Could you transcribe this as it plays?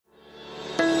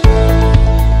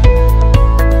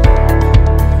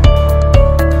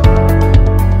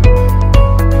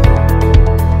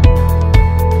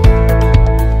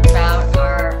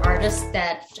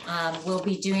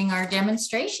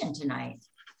demonstration tonight.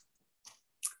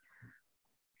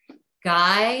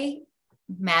 Guy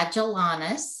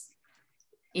Magallanes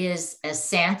is a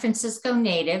San Francisco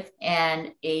native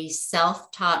and a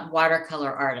self-taught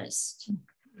watercolor artist.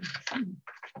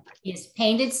 He has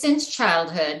painted since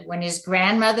childhood, when his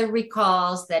grandmother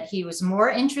recalls that he was more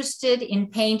interested in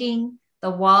painting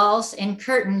the walls and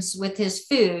curtains with his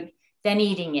food than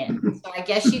eating it. So I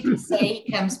guess you could say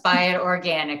he comes by it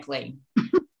organically.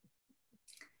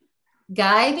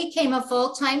 Guy became a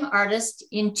full-time artist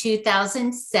in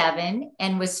 2007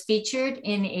 and was featured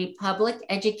in a public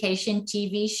education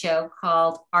TV show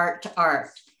called Art to Art.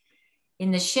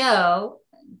 In the show,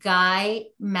 Guy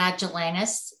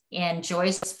Magallanes and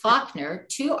Joyce Faulkner,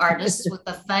 two artists with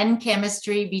a fun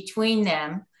chemistry between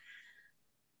them,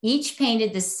 each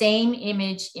painted the same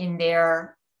image in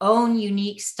their own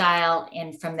unique style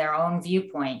and from their own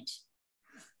viewpoint.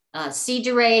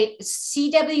 CWA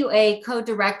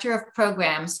co-director of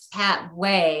programs, Pat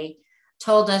Way,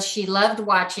 told us she loved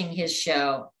watching his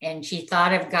show and she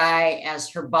thought of Guy as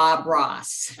her Bob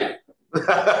Ross.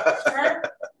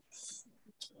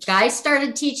 Guy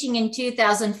started teaching in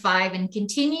 2005 and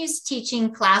continues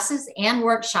teaching classes and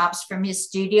workshops from his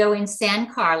studio in San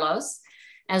Carlos,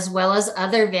 as well as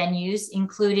other venues,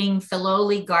 including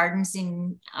Filoli Gardens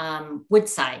in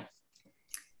Woodside.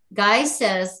 Guy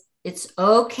says, it's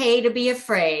okay to be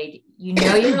afraid. You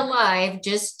know you're alive.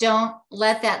 Just don't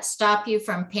let that stop you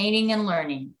from painting and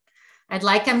learning. I'd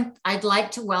like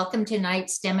to welcome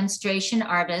tonight's demonstration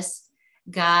artist,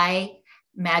 Guy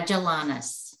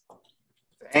Magallanes.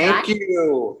 Thank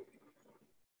you.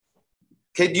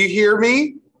 Can you hear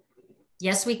me?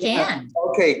 Yes, we can.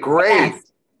 Okay, great.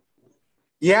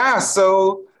 Yeah,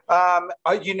 so,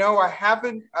 you know, I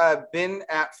haven't been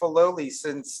at Filoli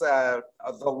since the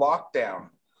lockdown.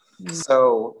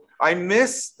 So I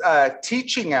miss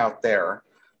teaching out there,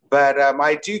 but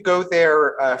I do go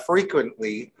there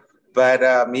frequently. But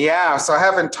yeah, so I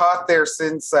haven't taught there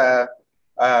since COVID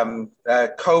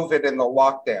and the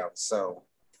lockdown. So,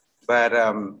 but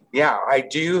yeah, I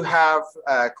do have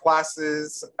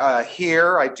classes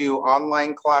here. I do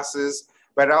online classes,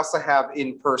 but I also have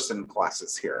in-person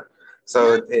classes here.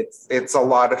 So it's a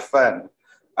lot of fun.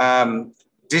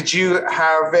 Did you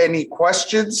have any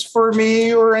questions for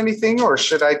me or anything, or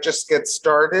should I just get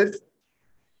started?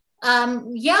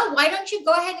 Yeah, why don't you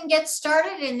go ahead and get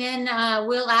started, and then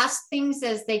we'll ask things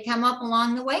as they come up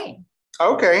along the way.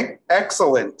 Okay,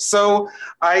 excellent. So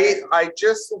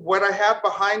what I have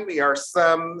behind me are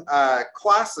some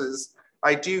classes.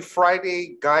 I do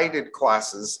Friday guided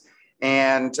classes,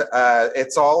 and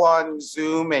it's all on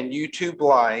Zoom and YouTube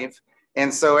Live.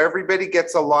 And so everybody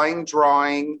gets a line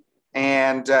drawing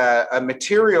and a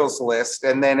materials list.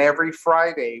 And then every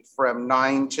Friday from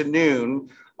 9 to noon,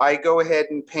 I go ahead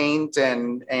and paint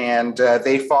and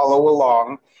they follow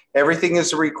along. Everything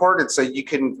is recorded, so you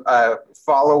can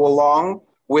follow along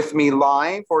with me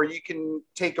live, or you can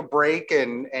take a break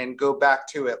and go back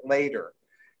to it later.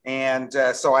 And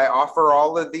so I offer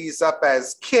all of these up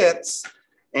as kits,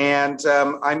 and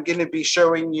I'm going to be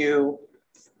showing you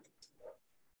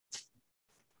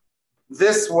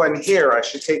this one here. I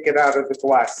should take it out of the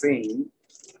glassine.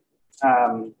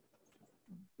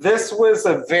 This was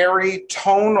a very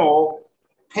tonal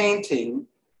painting,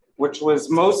 which was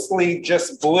mostly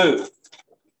just blue.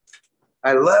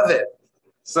 I love it.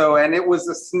 So, and it was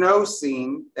a snow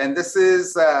scene. And this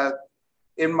is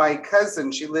in my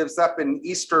cousin. She lives up in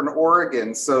Eastern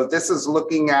Oregon. So this is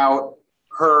looking out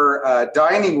her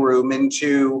dining room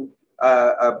into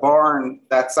a barn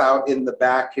that's out in the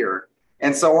back here.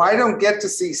 And so I don't get to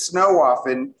see snow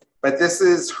often, but this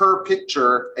is her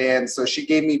picture. And so she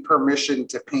gave me permission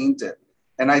to paint it.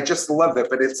 And I just love it,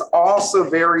 but it's also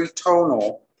very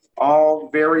tonal,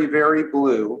 all very, very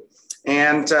blue.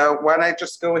 And why don't I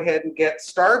just go ahead and get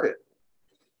started?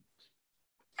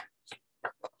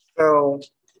 So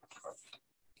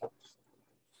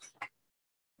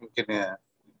I'm gonna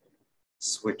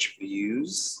switch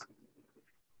views.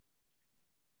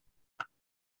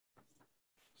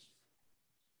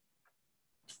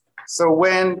 So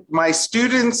when my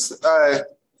students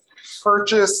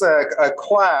purchase a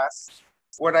class,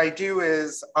 what I do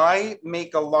is I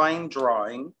make a line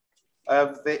drawing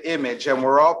of the image, and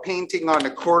we're all painting on a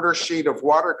quarter sheet of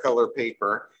watercolor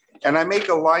paper, and I make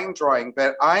a line drawing,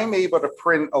 but I'm able to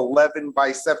print 11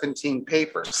 by 17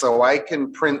 paper. So I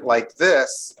can print like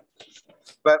this,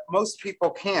 but most people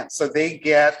can't. So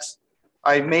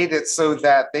I made it so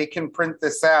that they can print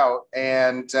this out,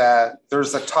 and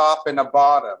there's a top and a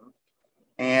bottom,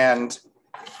 and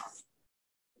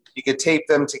you could tape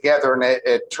them together and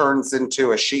it turns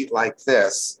into a sheet like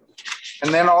this.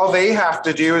 And then all they have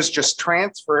to do is just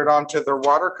transfer it onto their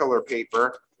watercolor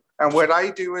paper. And what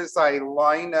I do is I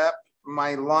line up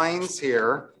my lines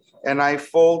here and I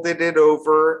folded it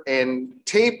over and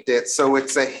taped it so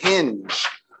it's a hinge.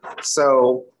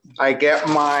 So I get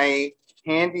my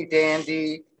handy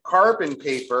dandy carbon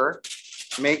paper,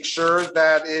 make sure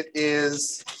that it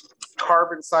is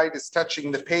carbon side is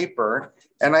touching the paper,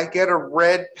 and I get a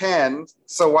red pen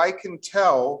so I can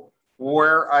tell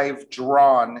where I've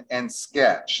drawn and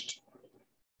sketched.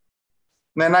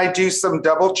 Then I do some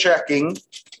double checking,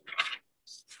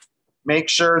 make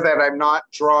sure that I'm not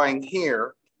drawing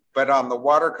here, but on the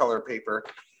watercolor paper.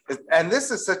 And this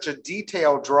is such a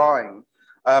detailed drawing.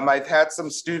 I've had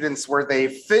some students where they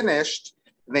finished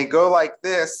and they go like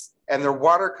this and their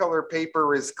watercolor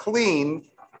paper is clean,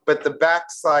 but the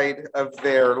backside of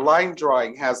their line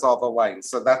drawing has all the lines.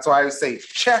 So that's why I would say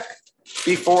check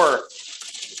before.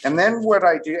 And then what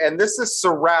I do, and this is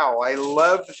Sorrel. I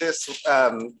love this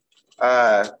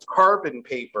carbon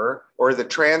paper or the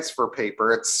transfer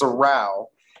paper. It's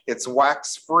Sorrel. It's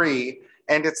wax free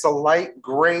and it's a light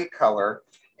gray color.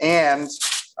 And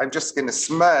I'm just going to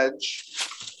smudge.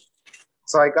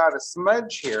 So I got a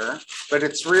smudge here, but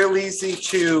it's real easy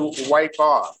to wipe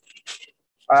off.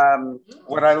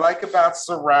 What I like about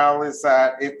Sorrel is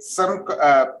that it's some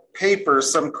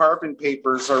papers, some carbon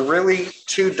papers are really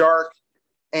too dark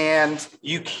and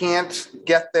you can't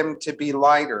get them to be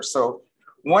lighter. So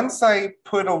once I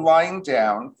put a line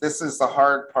down, this is the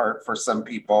hard part for some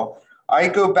people, I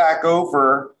go back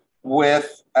over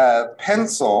with a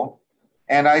pencil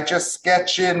and I just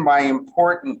sketch in my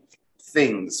important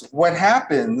things. What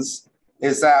happens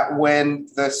is that when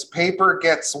this paper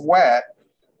gets wet,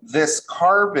 this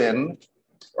carbon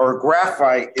or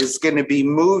graphite is going to be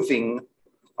moving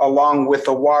along with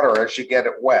the water as you get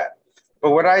it wet.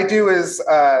 But what I do is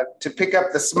to pick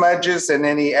up the smudges and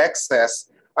any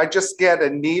excess, I just get a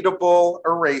kneadable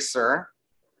eraser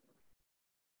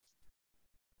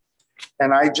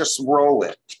and I just roll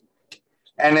it.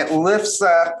 And it lifts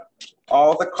up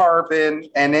all the carbon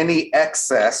and any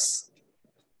excess.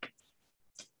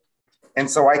 And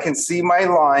so I can see my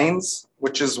lines,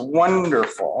 which is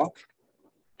wonderful.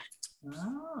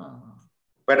 Oh.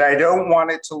 But I don't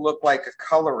want it to look like a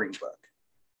coloring book.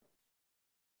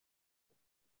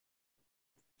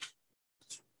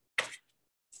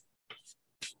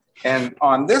 And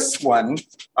on this one,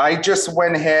 I just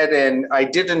went ahead and I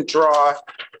didn't draw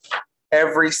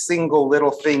every single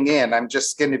little thing in. I'm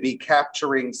just going to be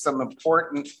capturing some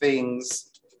important things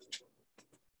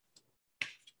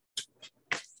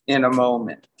in a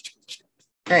moment.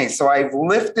 Okay, so I've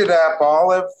lifted up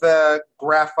all of the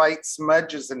graphite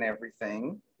smudges and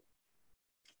everything.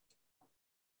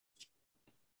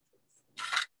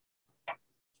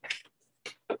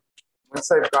 Once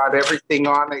I've got everything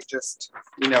on, I just,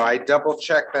 I double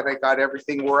check that I got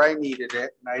everything where I needed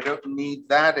it, and I don't need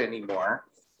that anymore.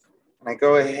 And I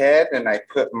go ahead and I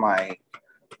put my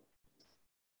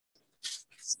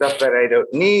stuff that I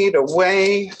don't need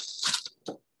away.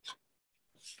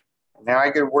 Now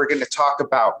we're going to talk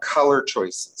about color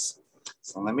choices.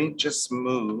 So let me just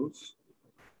move.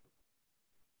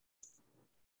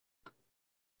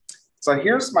 So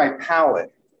here's my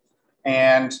palette.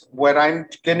 And what I'm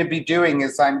going to be doing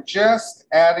is I'm just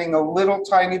adding a little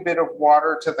tiny bit of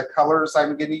water to the colors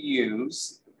I'm going to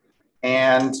use.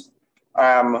 And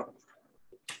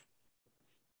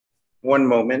one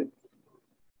moment.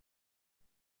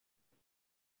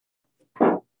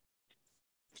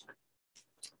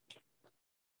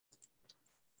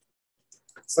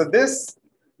 So this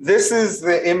is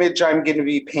the image I'm going to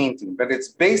be painting, but it's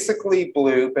basically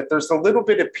blue, but there's a little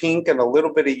bit of pink and a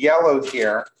little bit of yellow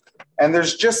here. And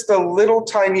there's just a little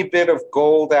tiny bit of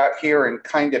gold out here and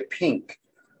kind of pink,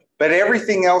 but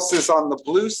everything else is on the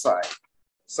blue side.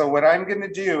 So what I'm going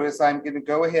to do is I'm going to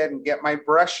go ahead and get my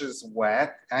brushes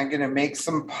wet. I'm going to make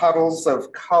some puddles of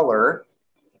color.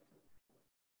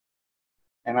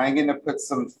 And I'm going to put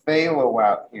some phthalo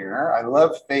out here. I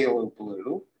love phthalo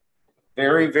blue.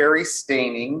 Very, very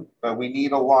staining, but we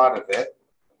need a lot of it.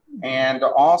 And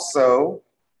also,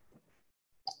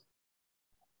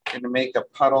 I'm going to make a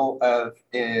puddle of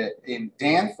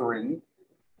indanthrene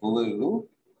blue,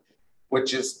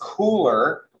 which is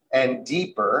cooler and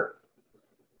deeper.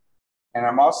 And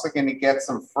I'm also going to get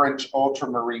some French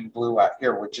ultramarine blue out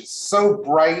here, which is so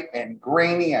bright and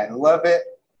grainy. I love it.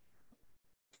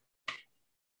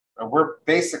 We're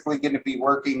basically going to be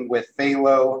working with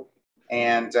phthalo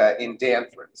and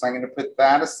indanthrene. So I'm going to put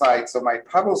that aside so my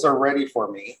puddles are ready for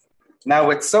me. Now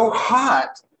it's so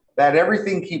hot that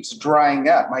everything keeps drying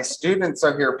up. My students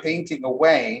are here painting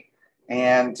away,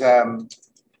 and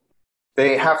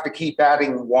they have to keep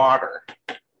adding water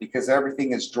because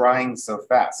everything is drying so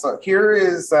fast. So here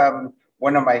is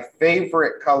one of my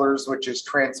favorite colors, which is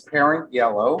transparent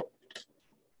yellow.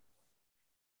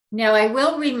 Now, I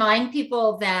will remind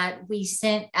people that we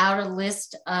sent out a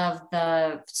list of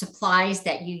the supplies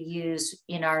that you use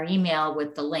in our email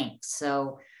with the links.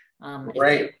 So if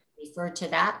they refer to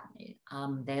that,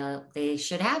 they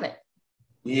should have it.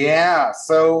 Yeah,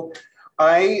 so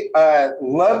I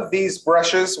love these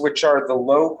brushes, which are the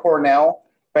Low Cornell,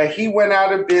 but he went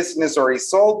out of business, or he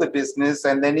sold the business,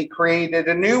 and then he created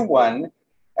a new one.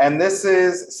 And this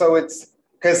is, so it's,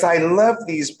 because I love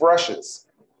these brushes.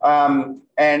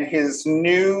 And his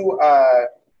new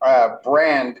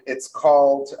brand, it's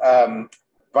called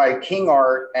by King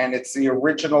Art, and it's the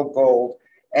original gold.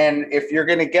 And if you're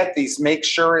going to get these, make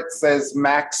sure it says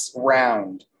max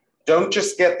round. Don't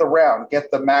just get the round,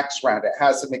 get the max round. It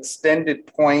has an extended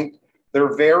point.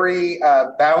 They're very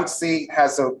bouncy,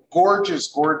 has a gorgeous,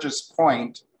 gorgeous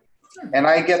point. And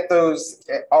I get those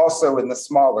also in the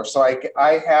smaller. So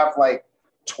I have like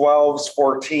 12s,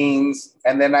 14s,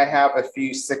 and then I have a few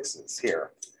 6s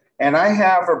here. And I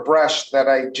have a brush that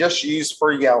I just use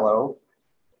for yellow,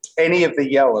 any of the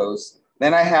yellows.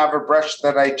 Then I have a brush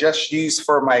that I just use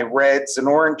for my reds and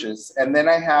oranges. And then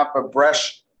I have a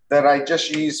brush that I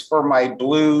just use for my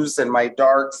blues and my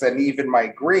darks and even my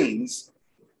greens.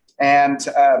 And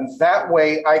that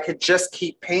way I could just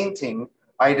keep painting.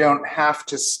 I don't have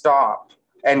to stop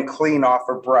and clean off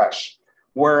a brush.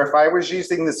 Where if I was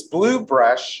using this blue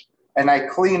brush and I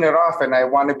clean it off and I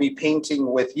want to be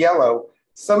painting with yellow,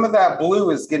 some of that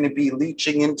blue is going to be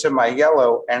leaching into my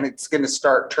yellow and it's going to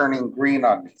start turning green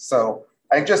on me. So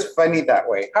I'm just funny that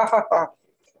way.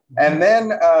 And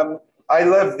then I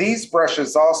love these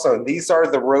brushes also. These are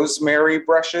the rosemary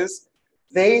brushes.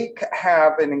 They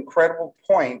have an incredible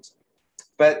point,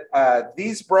 but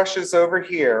these brushes over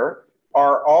here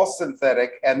are all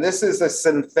synthetic, and this is a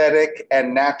synthetic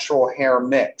and natural hair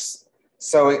mix.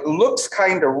 So it looks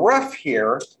kind of rough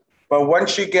here, but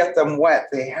once you get them wet,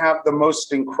 they have the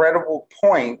most incredible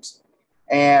point.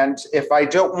 And if I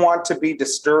don't want to be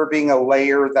disturbing a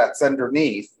layer that's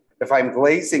underneath, if I'm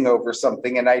glazing over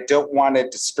something and I don't want to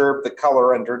disturb the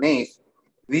color underneath,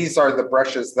 these are the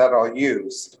brushes that I'll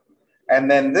use. And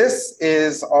then this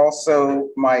is also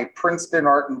my Princeton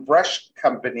Art and Brush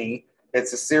Company.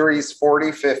 It's a series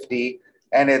 4050,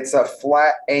 and it's a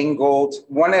flat angled,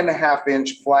 1.5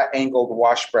 inch flat angled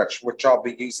wash brush, which I'll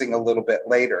be using a little bit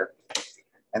later.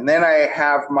 And then I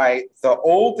have the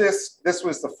oldest, this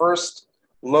was the first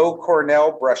Low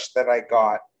Cornell brush that I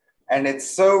got, and it's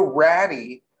so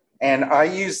ratty, and I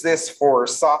use this for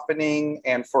softening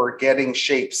and for getting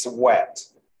shapes wet,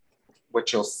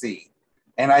 which you'll see.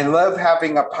 And I love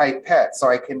having a pipette, so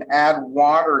I can add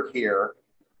water here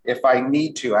if I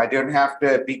need to. I don't have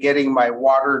to be getting my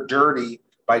water dirty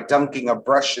by dunking a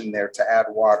brush in there to add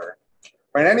water.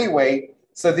 But anyway,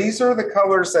 so these are the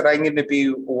colors that I'm going to be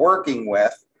working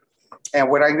with. And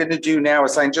what I'm going to do now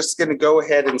is I'm just going to go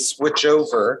ahead and switch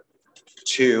over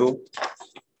to,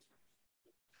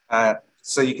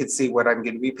 so you can see what I'm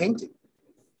going to be painting.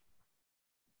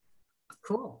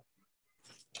 Cool.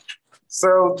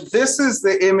 So this is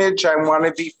the image I want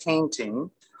to be painting.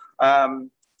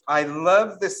 I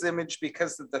love this image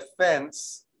because of the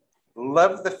fence.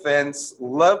 Love the fence,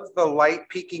 love the light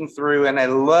peeking through, and I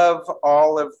love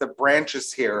all of the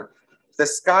branches here. The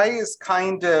sky is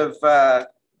kind of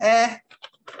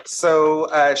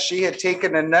So she had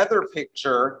taken another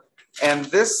picture, and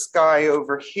this sky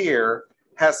over here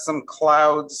has some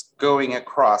clouds going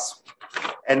across.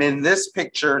 And in this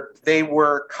picture, they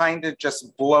were kind of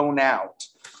just blown out.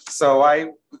 So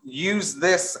I use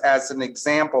this as an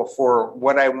example for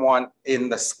what I want in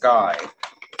the sky.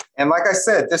 And like I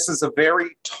said, this is a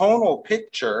very tonal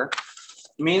picture,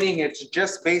 meaning it's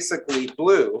just basically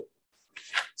blue.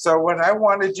 So what I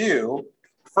want to do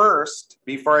first,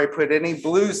 before I put any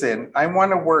blues in, I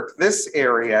want to work this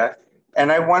area,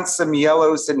 and I want some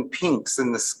yellows and pinks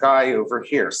in the sky over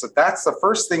here. So that's the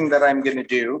first thing that I'm going to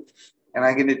do, and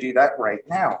I'm going to do that right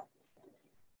now.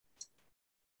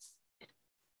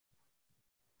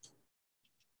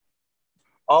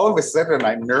 All of a sudden,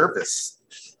 I'm nervous.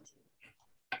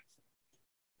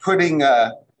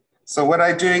 So what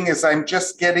I'm doing is I'm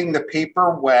just getting the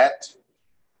paper wet,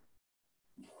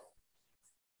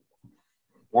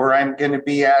 where I'm going to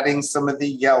be adding some of the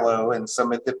yellow and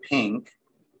some of the pink,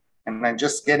 and I'm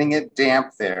just getting it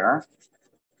damp there,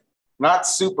 not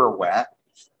super wet.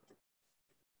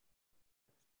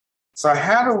 So I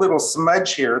had a little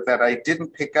smudge here that I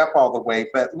didn't pick up all the way,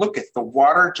 but look at the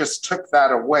water just took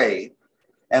that away.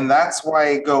 And that's why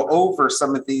I go over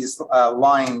some of these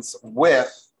lines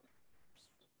with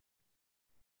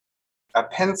a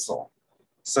pencil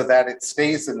so that it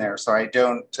stays in there so I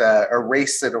don't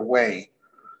erase it away.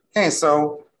 Okay,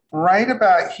 so right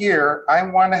about here, I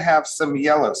want to have some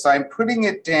yellow. So I'm putting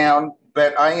it down,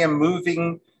 but I am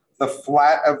moving the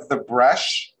flat of the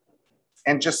brush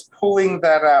and just pulling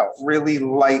that out really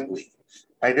lightly.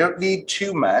 I don't need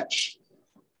too much.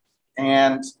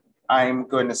 And I'm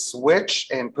going to switch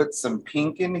and put some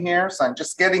pink in here. So I'm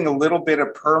just getting a little bit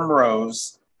of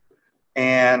Primrose.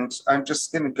 And I'm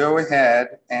just going to go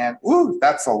ahead and, ooh,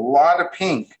 that's a lot of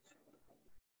pink.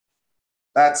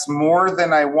 That's more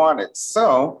than I wanted.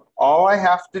 So all I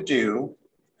have to do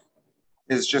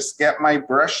is just get my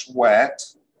brush wet,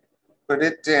 put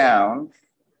it down,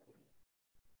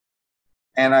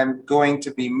 and I'm going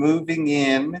to be moving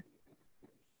in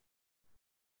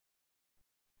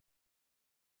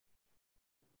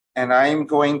and I'm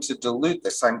going to dilute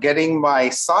this. I'm getting my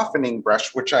softening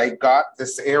brush, which I got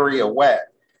this area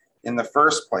wet in the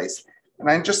first place.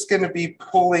 And I'm just going to be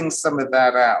pulling some of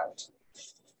that out.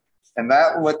 And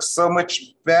that looks so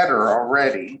much better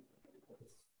already.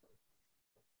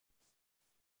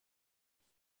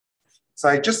 So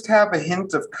I just have a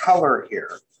hint of color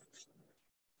here.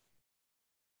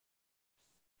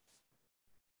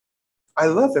 I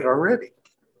love it already.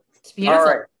 It's beautiful.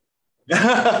 All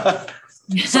right.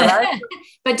 So now,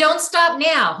 but don't stop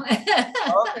now.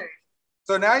 okay.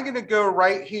 So now I'm going to go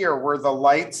right here where the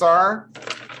lights are.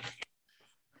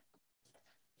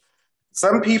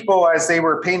 Some people, as they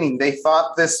were painting, they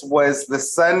thought this was the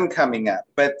sun coming up,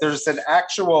 but there's an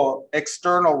actual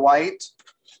external light.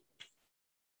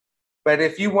 But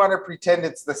if you want to pretend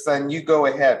it's the sun, you go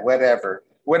ahead, whatever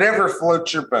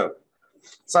floats your boat.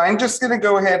 So I'm just going to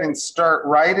go ahead and start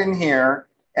right in here.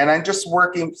 And I'm just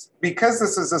working, because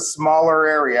this is a smaller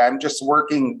area, I'm just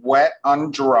working wet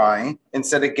on dry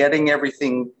instead of getting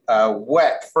everything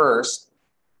wet first.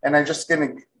 And I'm just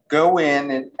going to go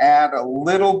in and add a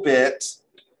little bit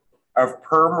of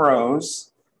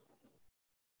Primrose,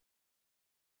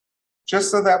 just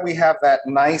so that we have that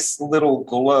nice little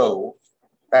glow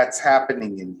that's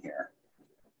happening in here.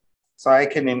 So I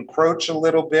can encroach a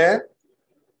little bit,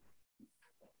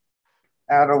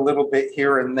 add a little bit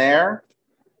here and there.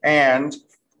 And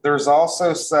there's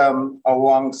also some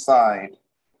alongside.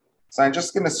 So I'm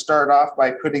just going to start off by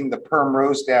putting the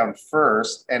Primrose down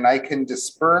first, and I can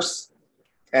disperse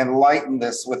and lighten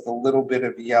this with a little bit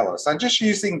of yellow. So I'm just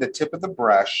using the tip of the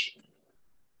brush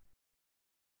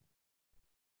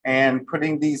and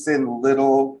putting these in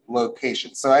little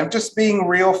locations. So I'm just being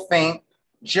real faint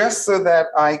just so that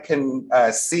I can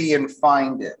see and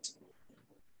find it.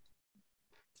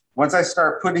 Once I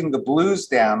start putting the blues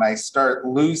down, I start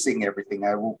losing everything.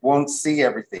 I won't see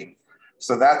everything.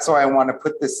 So that's why I want to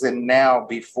put this in now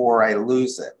before I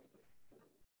lose it.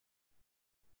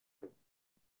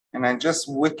 And I'm just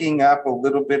wicking up a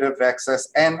little bit of excess.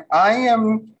 And I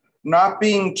am not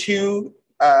being too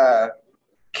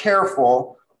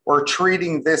careful or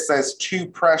treating this as too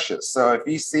precious. So if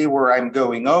you see where I'm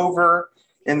going over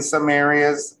in some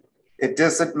areas, it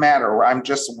doesn't matter. I'm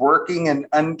just working and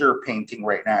underpainting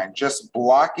right now. I'm just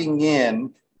blocking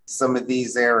in some of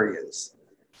these areas.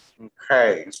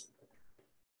 Okay.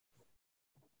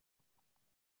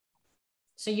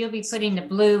 So you'll be putting the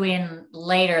blue in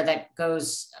later that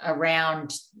goes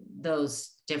around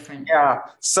those different. Yeah,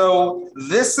 so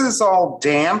this is all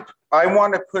damp. I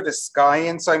want to put a sky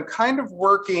in. So I'm kind of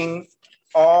working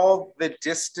all the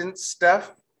distant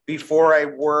stuff before I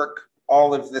work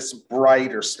all of this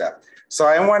brighter stuff. So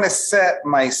I want to set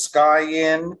my sky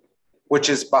in, which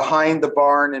is behind the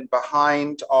barn and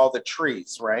behind all the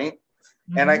trees, right?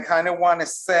 Mm-hmm. And I kind of want to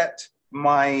set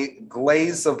my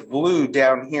glaze of blue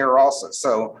down here also.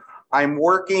 So I'm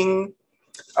working,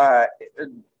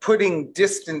 putting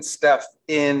distant stuff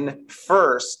in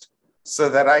first so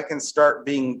that I can start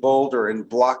being bolder and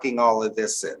blocking all of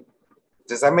this in.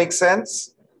 Does that make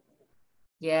sense?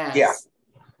 Yes. Yeah.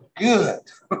 Good.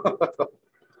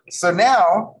 So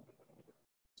now,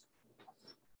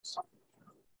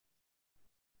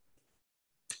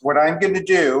 what I'm going to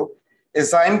do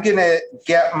is I'm going to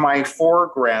get my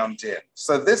foreground in.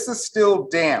 So this is still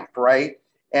damp, right?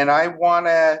 And I want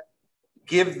to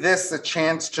give this a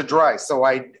chance to dry. So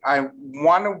I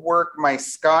want to work my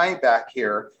sky back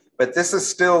here, but this is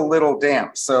still a little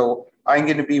damp. So I'm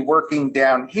going to be working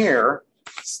down here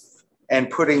and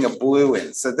putting a blue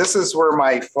in. So this is where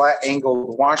my flat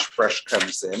angled wash brush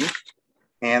comes in.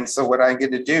 And so what I'm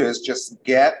going to do is just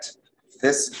get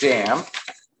this damp.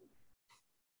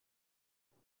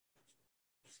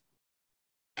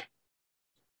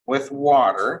 With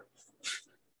water.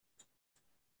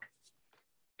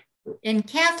 And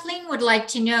Kathleen would like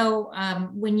to know,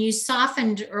 when you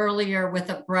softened earlier with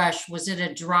a brush, was it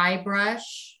a dry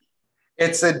brush?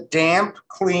 It's a damp,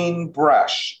 clean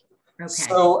brush. Okay.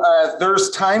 So there's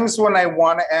times when I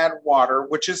want to add water,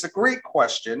 which is a great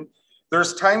question.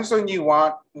 There's times when you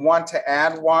want to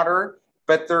add water,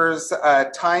 but there's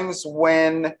times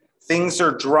when things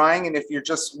are drying, and if you're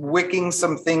just wicking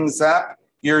some things up,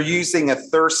 you're using a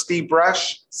thirsty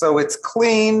brush. So it's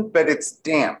clean, but it's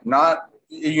damp.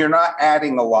 You're not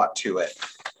adding a lot to it.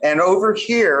 And over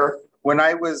here, when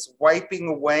I was wiping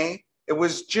away, it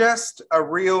was just a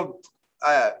real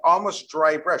almost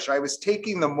dry brush. I was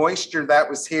taking the moisture that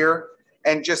was here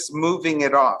and just moving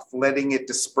it off, letting it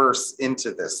disperse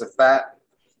into this.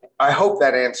 I hope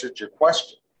that answered your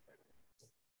question,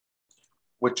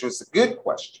 which was a good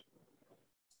question.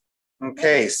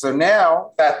 Okay, so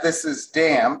now that this is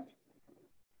damp,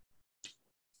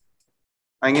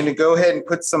 I'm going to go ahead and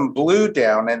put some blue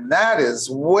down, and that is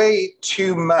way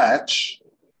too much.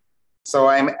 So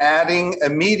I'm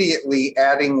immediately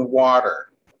adding water.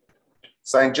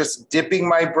 So I'm just dipping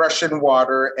my brush in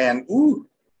water and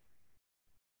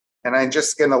I'm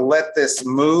just going to let this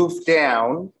move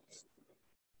down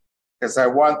because I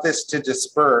want this to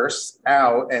disperse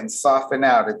out and soften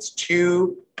out. It's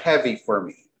too heavy for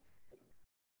me.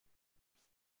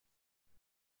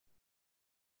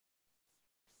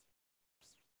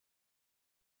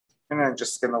 And I'm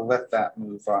just going to let that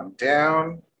move on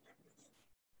down.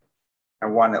 I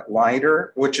want it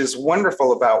lighter, which is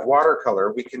wonderful about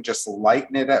watercolor. We can just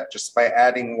lighten it up just by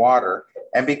adding water.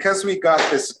 And because we got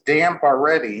this damp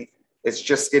already, it's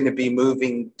just going to be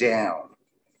moving down.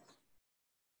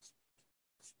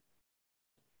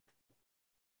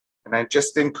 And I'm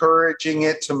just encouraging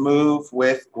it to move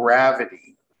with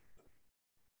gravity.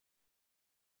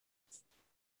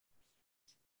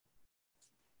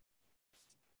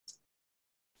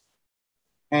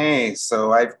 Okay,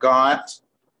 so I've got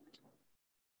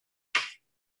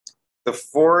the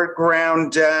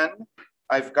foreground done.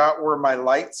 I've got where my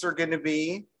lights are going to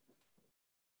be.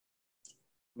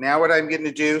 Now what I'm going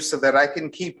to do so that I can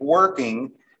keep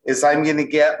working is I'm going to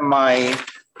get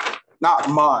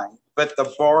but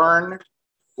the barn,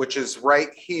 which is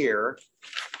right here.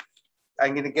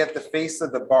 I'm going to get the face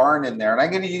of the barn in there, and I'm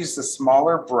going to use the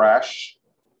smaller brush.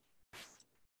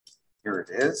 Here it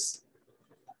is.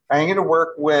 I'm going to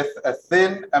work with a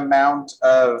thin amount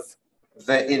of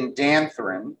the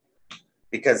indanthrone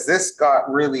because this got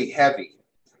really heavy.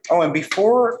 Oh, and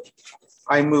before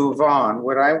I move on,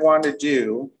 what I want to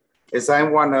do is I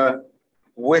want to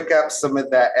wick up some of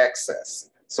that excess.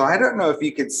 So I don't know if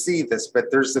you can see this,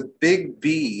 but there's a big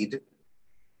bead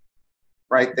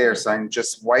right there. So I'm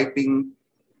just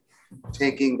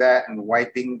taking that and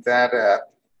wiping that up.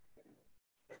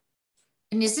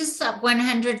 And is this a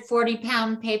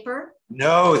 140-pound paper?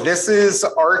 No, this is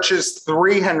Arch's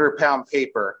 300-pound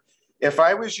paper. If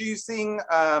I was using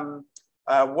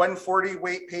 140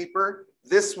 weight paper,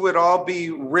 this would all be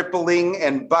rippling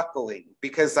and buckling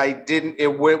because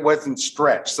it wasn't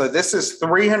stretched. So this is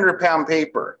 300-pound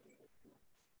paper.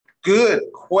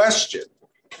 Good question.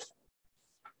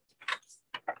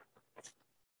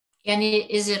 And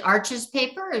is it Arch's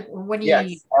paper, or what do you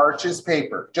use? Yes, Arch's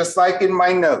paper, just like in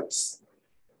my notes.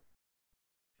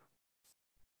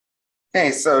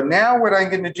 Okay, so now what I'm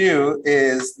going to do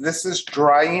is, this is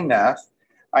dry enough.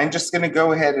 I'm just going to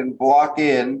go ahead and block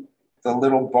in the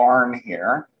little barn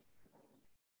here.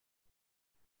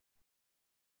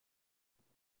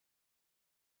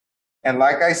 And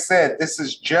like I said, this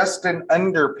is just an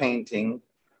underpainting,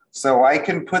 so I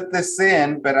can put this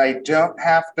in, but I don't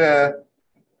have to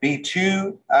be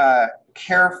too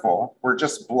careful. We're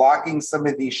just blocking some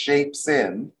of these shapes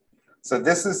in. So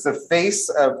this is the face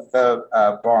of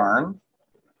the barn.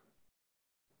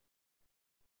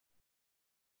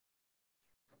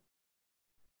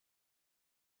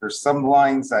 There's some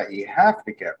lines that you have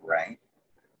to get right,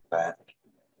 but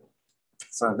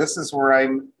so this is where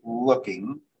I'm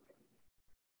looking.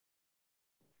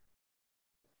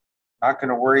 Not going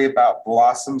to worry about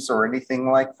blossoms or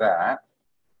anything like that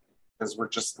because we're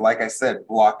just, like I said,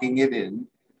 blocking it in.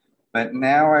 But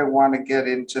now I want to get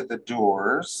into the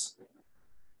doors.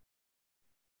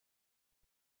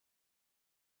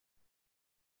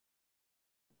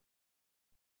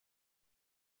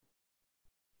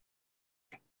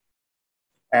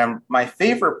 And my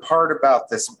favorite part about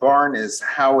this barn is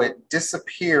how it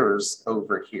disappears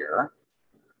over here.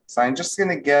 So I'm just going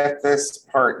to get this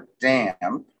part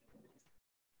damp.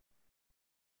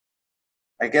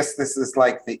 I guess this is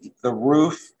like the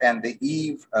roof and the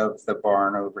eave of the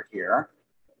barn over here.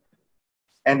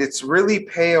 And it's really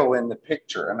pale in the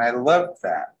picture, and I love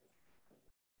that.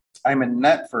 I'm a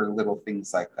nut for little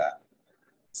things like that.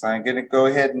 So I'm going to go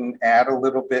ahead and add a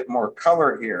little bit more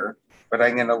color here, but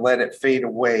I'm going to let it fade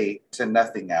away to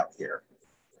nothing out here.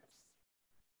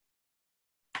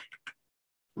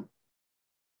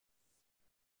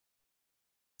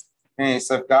 Okay,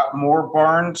 so I've got more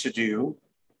barn to do,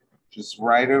 just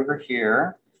right over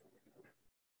here.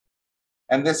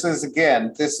 And this is,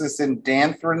 again, this is in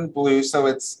Danthrin blue, so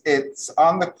it's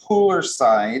on the cooler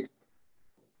side.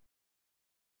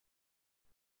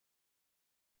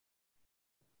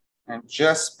 And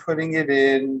just putting it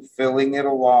in, filling it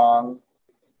along.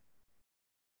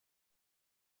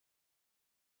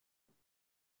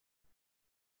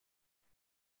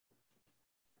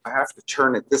 I have to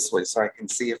turn it this way so I can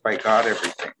see if I got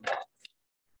everything.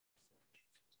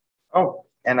 Oh,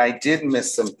 and I did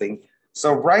miss something.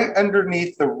 So right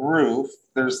underneath the roof,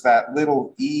 there's that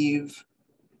little eave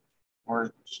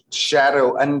or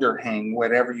shadow underhang,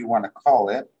 whatever you want to call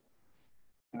it.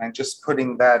 And I'm just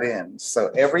putting that in. So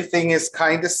everything is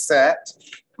kind of set.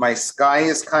 My sky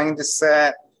is kind of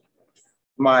set.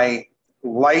 My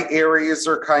light areas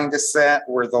are kind of set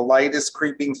where the light is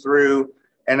creeping through.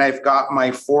 And I've got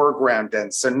my foreground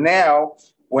in. So now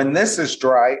when this is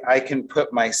dry, I can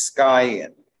put my sky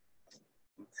in.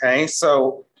 Okay,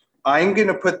 so I'm going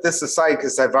to put this aside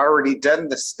because I've already done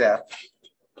this step.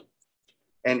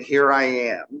 And here I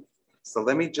am. So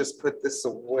let me just put this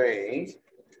away.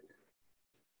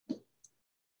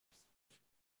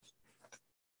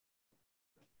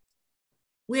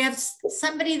 We have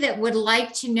somebody that would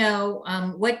like to know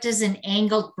what does an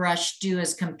angled brush do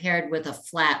as compared with a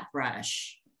flat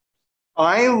brush?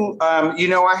 You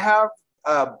know, I have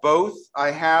both.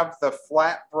 I have the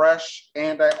flat brush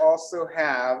and I also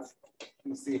have, let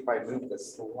me see if I move the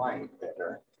slide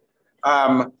better.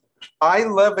 I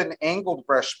love an angled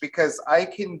brush because I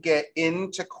can get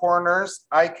into corners.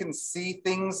 I can see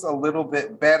things a little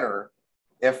bit better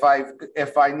if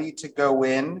I need to go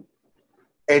in.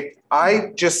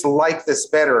 I just like this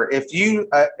better. If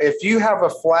you have a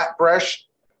flat brush,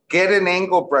 get an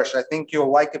angled brush. I think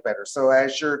you'll like it better. So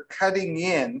as you're cutting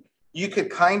in, you could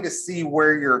kind of see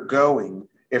where you're going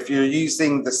if you're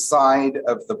using the side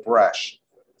of the brush.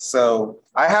 So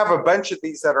I have a bunch of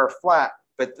these that are flat,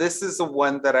 but this is the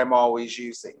one that I'm always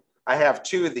using. I have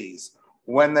two of these,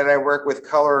 one that I work with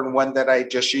color and one that I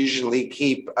just usually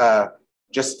keep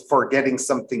just for getting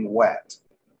something wet.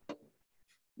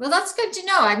 Well, that's good to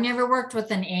know. I've never worked with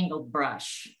an angled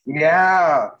brush.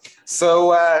 Yeah.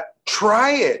 So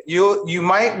try it. You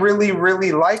might really,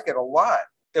 really like it a lot.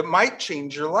 It might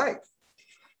change your life.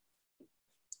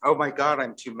 Oh my God,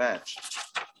 I'm too much.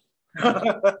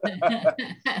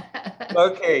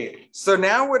 Okay, so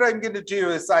now what I'm going to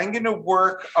do is I'm going to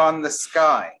work on the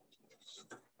sky.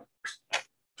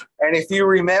 And if you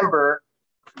remember,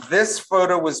 this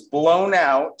photo was blown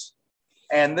out.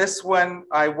 And this one,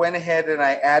 I went ahead and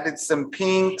I added some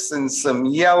pinks and some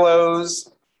yellows,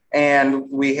 and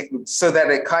so that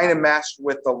it kind of matched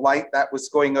with the light that was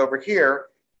going over here.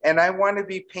 And I want to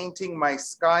be painting my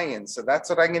sky in. So that's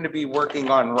what I'm going to be working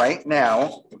on right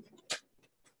now.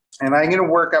 And I'm going to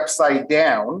work upside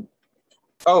down.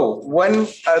 Oh, one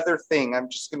other thing. I'm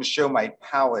just going to show my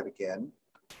palette again.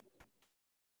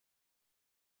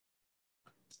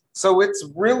 So it's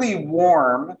really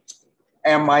warm.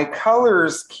 And my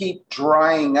colors keep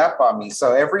drying up on me.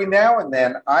 So every now and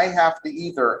then I have to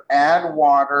either add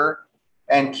water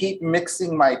and keep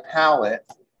mixing my palette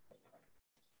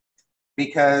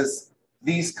because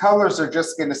these colors are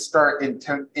just going to start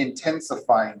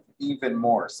intensifying even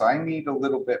more. So I need a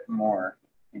little bit more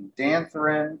in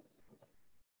Danthrin.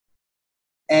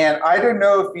 And I don't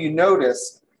know if you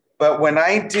noticed, but when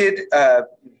I did a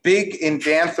big in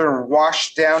Danthrin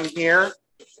wash down here,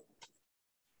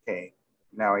 okay.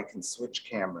 Now I can switch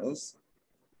cameras.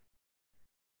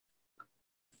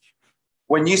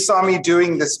 When you saw me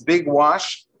doing this big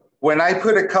wash, when I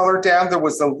put a color down, there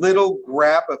was a little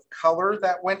grab of color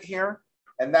that went here.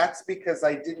 And that's because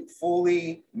I didn't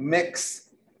fully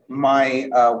mix my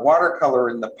watercolor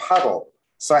in the puddle.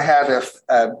 So I had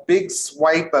a big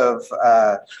swipe of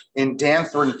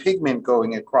Indanthrone pigment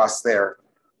going across there.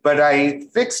 But I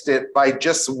fixed it by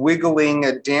just wiggling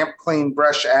a damp, clean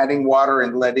brush, adding water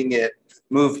and letting it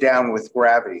move down with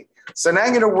gravity. So now I'm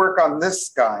going to work on this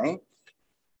guy.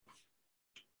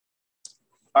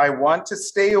 I want to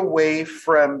stay away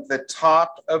from the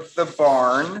top of the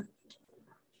barn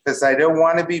because I don't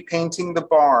want to be painting the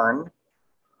barn.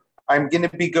 I'm going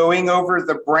to be going over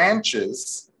the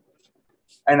branches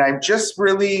and I'm just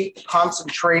really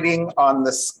concentrating on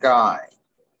the sky.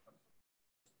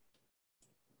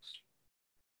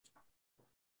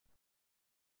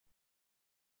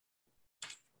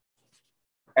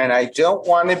 And I don't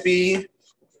want to be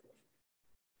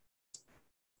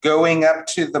going up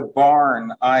to the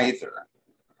barn either.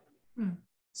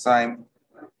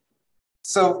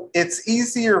 So it's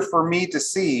easier for me to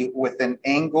see with an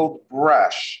angled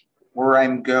brush where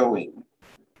I'm going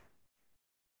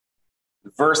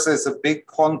versus a big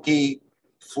clunky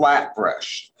flat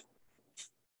brush.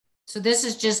 So this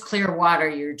is just clear water.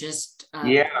 You're just...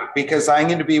 Yeah, because I'm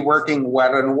going to be working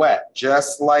wet on wet,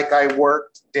 just like I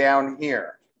worked down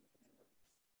here.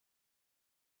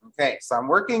 Okay, so I'm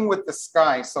working with the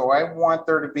sky, so I want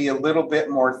there to be a little bit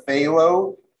more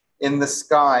phthalo in the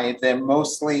sky than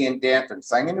mostly in dampen.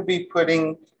 So I'm going to be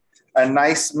putting a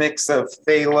nice mix of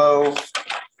phthalo,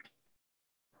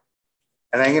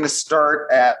 and I'm going to start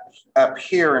at up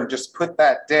here and just put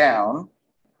that down.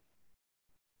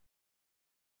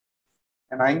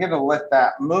 And I'm going to let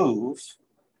that move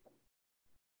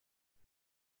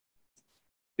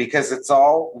because it's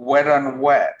all wet on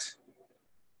wet.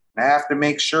 And I have to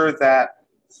make sure that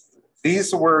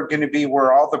these were going to be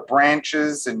where all the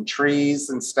branches and trees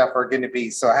and stuff are going to be.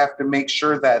 So I have to make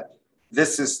sure that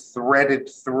this is threaded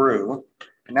through.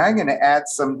 And now I'm going to add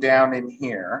some down in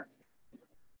here.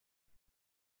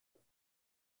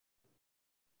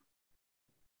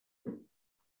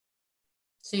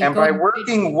 So and by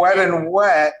working wet and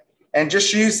wet and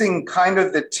just using kind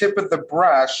of the tip of the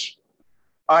brush,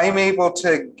 I'm able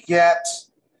to get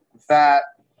that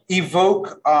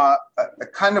evoke a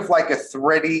kind of like a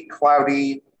thready,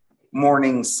 cloudy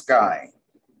morning sky.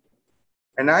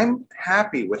 And I'm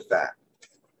happy with that.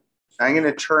 I'm going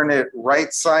to turn it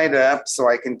right side up so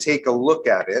I can take a look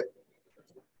at it.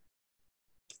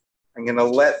 I'm going to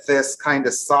let this kind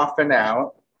of soften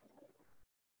out.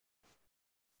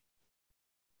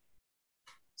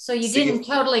 So you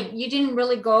didn't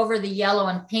really go over the yellow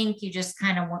and pink. You just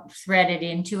kind of threaded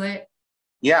into it.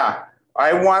 Yeah.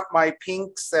 I want my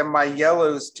pinks and my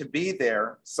yellows to be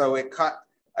there. So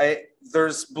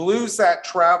there's blues that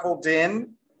traveled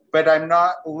in, but I'm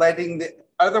not letting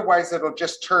otherwise it'll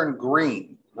just turn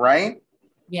green, right?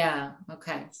 Yeah,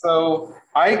 okay. So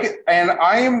I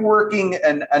am working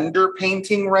an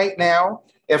underpainting right now.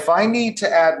 If I need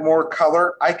to add more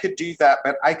color, I could do that,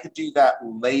 but I could do that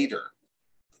later.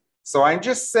 So I'm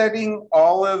just setting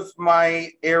all of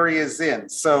my areas in.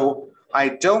 So I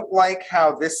don't like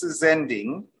how this is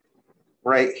ending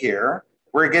right here.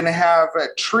 We're going to have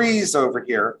trees over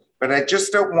here, but I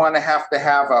just don't want to have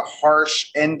a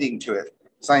harsh ending to it.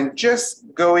 So I'm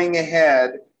just going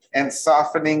ahead and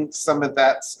softening some of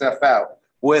that stuff out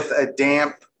with a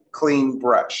damp, clean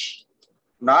brush.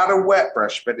 Not a wet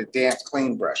brush, but a damp,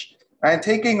 clean brush. I'm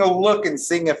taking a look and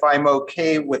seeing if I'm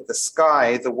okay with the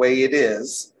sky the way it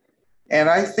is. And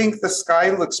I think the sky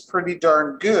looks pretty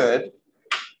darn good.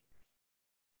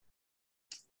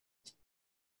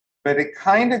 But it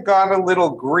kind of got a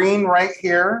little green right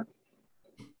here.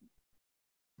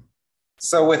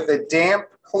 So with a damp,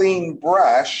 clean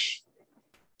brush,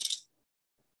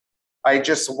 I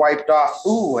just wiped off.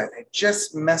 Ooh, and I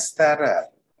just messed that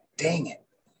up. Dang it.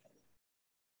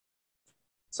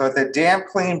 So with a damp,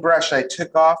 clean brush, I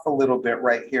took off a little bit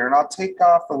right here, and I'll take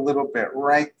off a little bit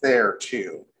right there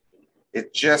too.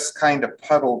 It just kind of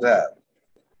puddled up.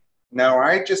 Now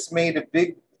I just made a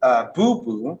big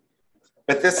boo-boo,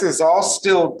 but this is all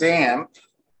still damp.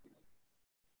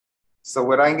 So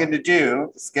what I'm going to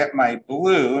do is get my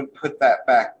blue and put that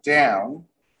back down.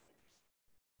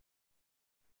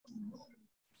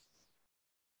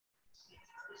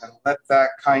 And let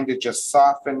that kind of just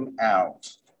soften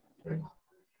out.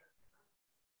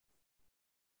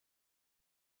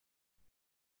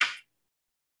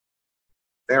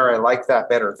 There, I like that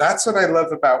better. That's what I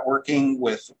love about working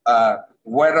with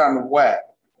wet on wet.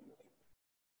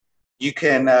 You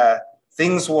can,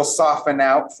 things will soften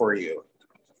out for you.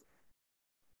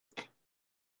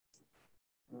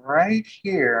 Right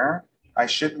here, I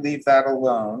should leave that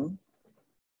alone.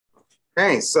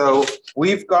 Okay, so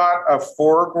we've got a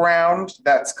foreground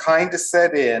that's kind of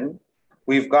set in.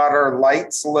 We've got our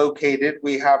lights located.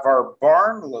 We have our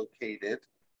barn located.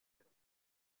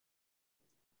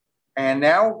 And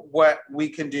now what we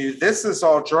can do, this is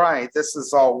all dry, this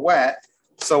is all wet.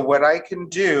 So what I can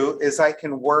do is I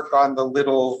can work on the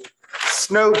little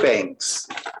snow banks,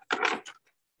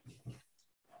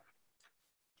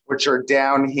 which are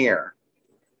down here.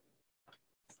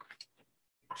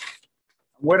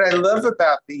 What I love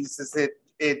about these is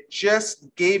it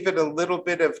just gave it a little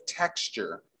bit of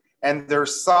texture, and they're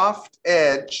soft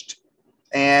edged,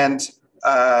 and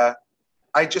I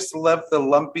just love the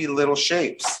lumpy little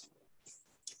shapes.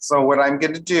 So what I'm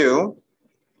going to do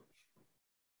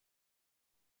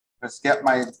is get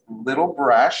my little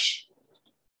brush,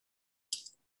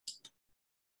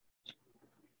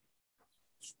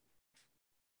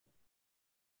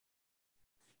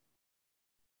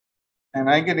 And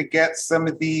I'm going to get some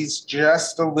of these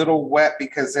just a little wet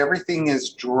because everything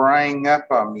is drying up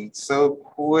on me so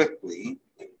quickly.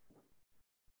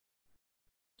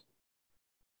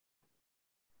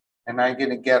 And I'm going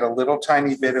to get a little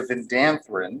tiny bit of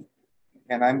indanthrone,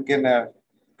 and I'm going to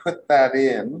put that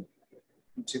into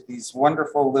these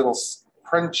wonderful little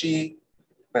crunchy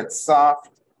but soft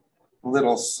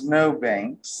little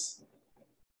snowbanks.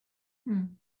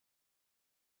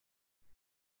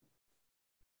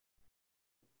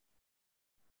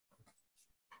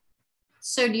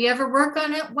 So do you ever work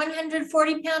on a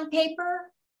 140-pound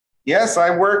paper? Yes,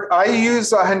 I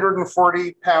use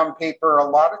 140-pound paper a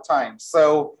lot of times.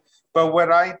 So, but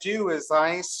what I do is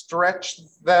I stretch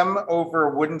them over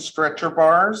wooden stretcher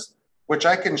bars, which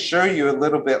I can show you a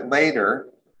little bit later.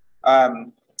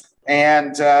 If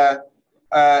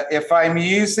I'm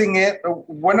using it,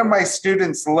 one of my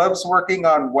students loves working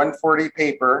on 140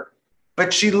 paper,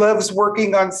 but she loves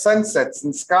working on sunsets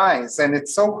and skies. And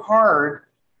it's so hard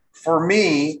for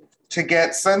me to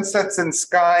get sunsets and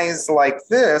skies like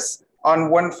this on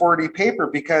 140 paper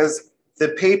because the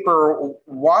paper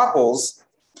wobbles.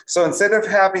 So instead of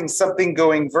having something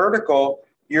going vertical,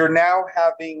 you're now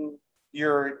having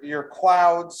your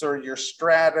clouds or your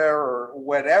strata or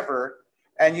whatever,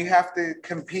 and you have to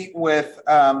compete with,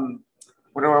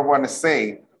 what do I want to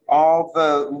say? All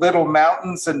the little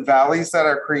mountains and valleys that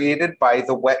are created by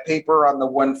the wet paper on the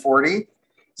 140. Okay.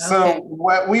 So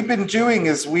what we've been doing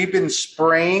is we've been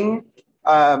spraying,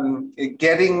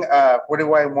 getting, what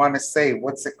do I want to say?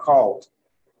 What's it called?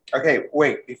 Okay,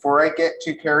 wait, before I get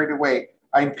too carried away,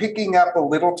 I'm picking up a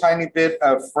little tiny bit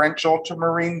of French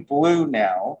ultramarine blue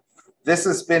now. This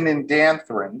has been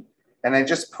indanthrone, and I'm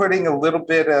just putting a little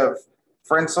bit of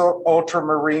French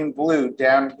ultramarine blue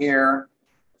down here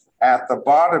at the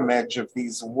bottom edge of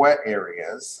these wet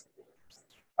areas.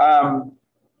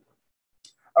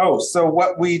 So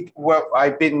what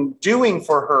I've been doing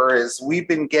for her is we've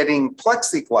been getting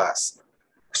plexiglass.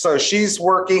 So she's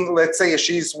working, let's say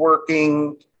she's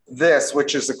working this,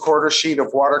 which is a quarter sheet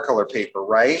of watercolor paper,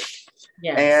 right?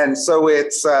 Yes. And so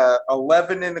it's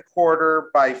 11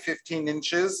 1/4 by 15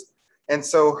 inches. And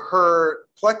so her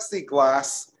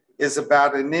plexiglass is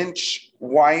about 1 inch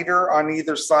wider on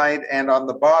either side and on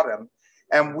the bottom.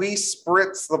 And we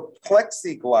spritz the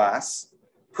plexiglass,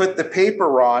 put the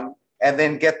paper on, and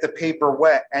then get the paper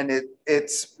wet. And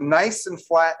it's nice and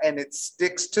flat and it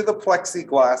sticks to the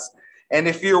plexiglass. And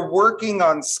if you're working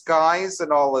on skies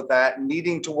and all of that,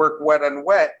 needing to work wet on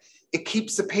wet, it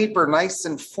keeps the paper nice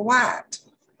and flat.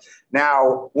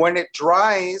 Now, when it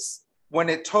dries, when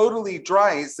it totally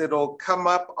dries, it'll come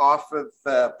up off of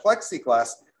the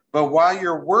plexiglass. But while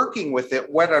you're working with it,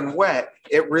 wet on wet,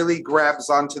 it really grabs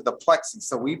onto the plexi.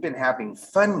 So we've been having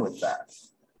fun with that.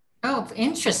 Oh,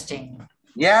 interesting.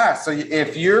 Yeah, so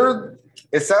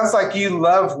it sounds like you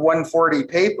love 140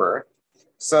 paper,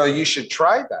 so you should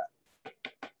try that.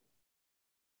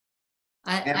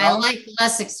 I like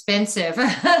less expensive.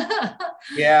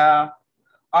 Yeah,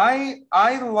 I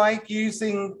like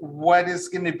using what is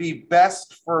going to be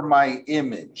best for my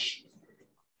image.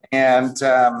 And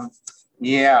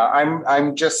yeah,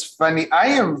 I'm just funny. I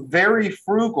am very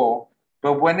frugal,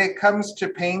 but when it comes to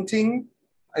painting,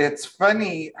 it's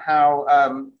funny how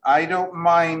I don't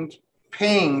mind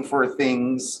paying for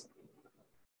things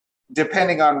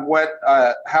depending on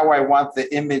how I want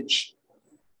the image.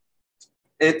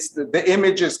 The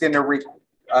image is going to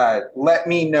let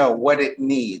me know what it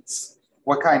needs,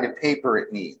 what kind of paper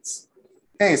it needs.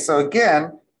 Okay, so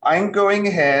again, I'm going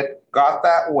ahead, got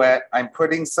that wet. I'm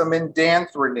putting some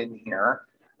indanthrone in here.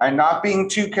 I'm not being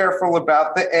too careful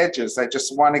about the edges. I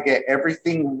just want to get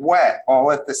everything wet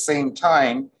all at the same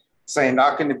time. So I'm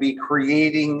not going to be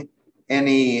creating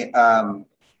any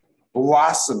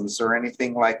blossoms or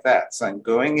anything like that. So I'm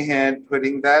going ahead,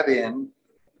 putting that in.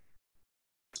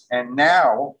 And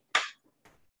now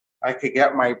I could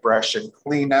get my brush and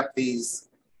clean up these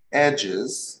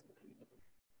edges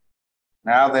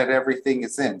now that everything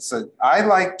is in. So I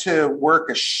like to work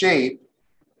a shape,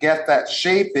 get that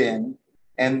shape in,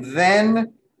 and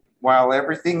then while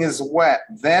everything is wet,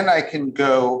 then I can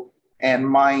go and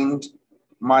mind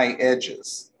my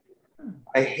edges.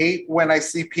 I hate when I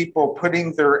see people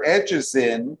putting their edges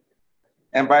in,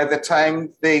 and by the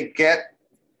time they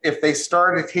if they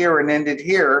started here and ended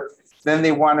here, then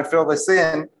they want to fill this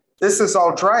in. This is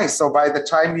all dry, so by the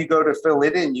time you go to fill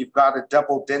it in, you've got a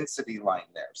double density line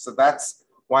there. So that's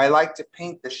why I like to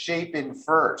paint the shape in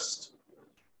first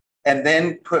and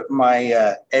then put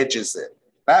my edges in.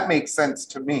 That makes sense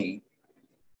to me.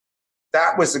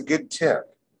 That was a good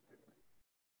tip.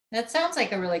 That sounds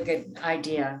like a really good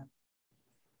idea.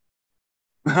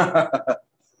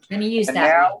 Let me use And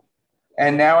that one.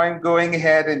 and now I'm going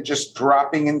ahead and just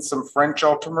dropping in some French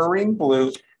ultramarine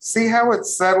blue. See how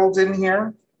it's settled in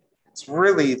here? It's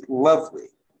really lovely.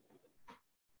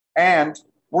 And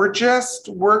we're just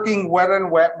working wet on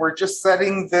wet. We're just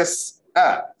setting this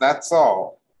up. That's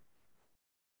all.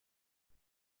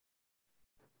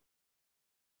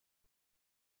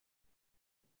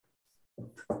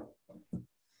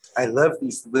 I love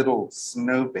these little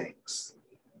snowbanks.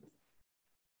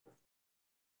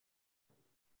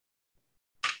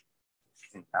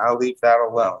 I'll leave that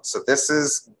alone. So this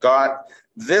is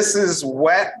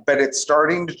wet, but it's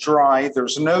starting to dry.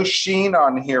 There's no sheen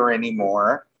on here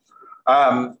anymore.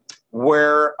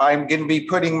 Where I'm going to be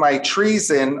putting my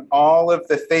trees in, all of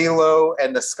the phthalo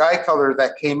and the sky color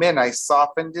that came in, I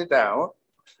softened it out.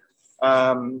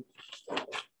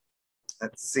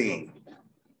 Let's see.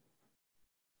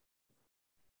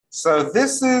 So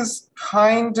this is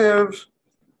kind of,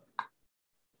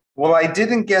 well, I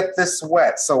didn't get this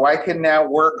wet, so I can now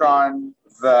work on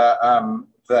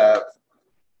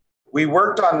we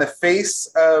worked on the face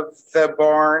of the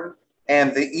barn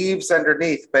and the eaves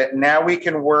underneath, but now we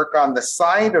can work on the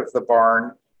side of the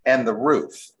barn and the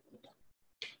roof.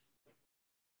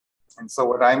 And so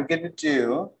what I'm going to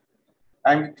do,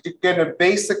 I'm going to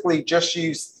basically just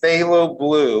use phthalo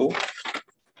blue,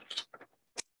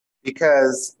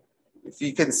 because if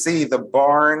you can see, the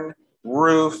barn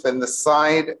roof and the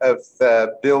side of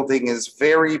the building is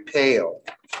very pale.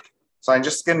 So I'm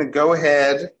just going to go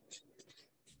ahead.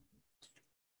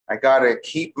 I got to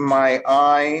keep my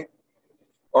eye,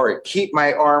 or keep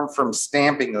my arm from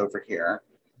stamping over here.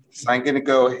 So I'm going to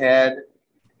go ahead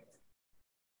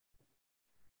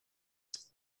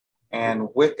and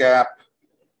wick up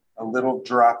a little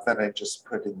drop that I just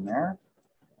put in there.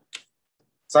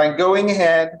 So I'm going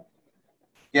ahead,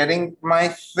 getting my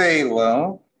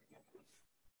phthalo.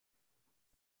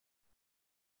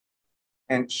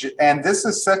 And this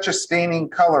is such a staining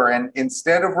color. And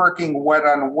instead of working wet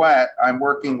on wet, I'm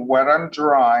working wet on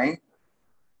dry,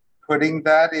 putting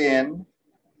that in.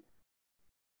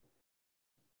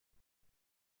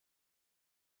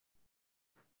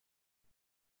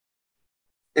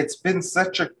 It's been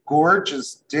such a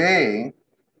gorgeous day,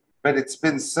 but it's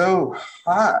been so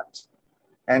hot.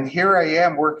 And here I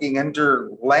am working under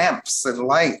lamps and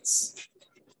lights.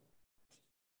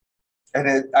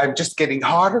 And I'm just getting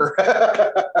hotter.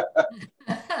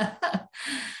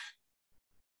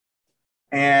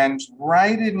 And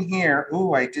right in here,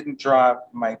 ooh, I didn't draw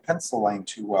my pencil line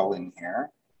too well in here.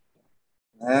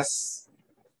 There's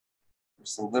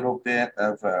a little bit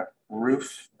of a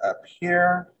roof up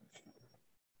here.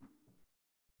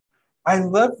 I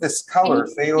love this color,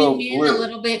 phthalo blue. A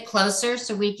little bit closer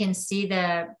so we can see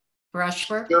the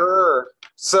brushwork. Sure.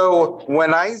 So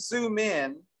when I zoom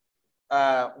in,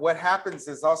 what happens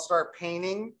is I'll start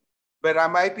painting, but I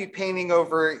might be painting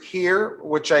over here,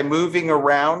 which I'm moving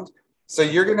around. So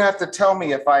you're going to have to tell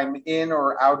me if I'm in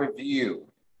or out of view.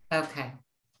 Okay.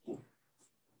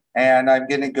 And I'm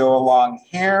going to go along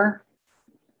here.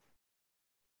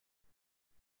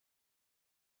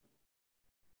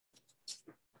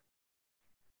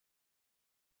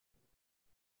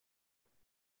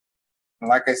 And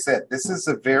like I said, this is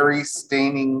a very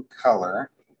staining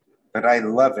color, but I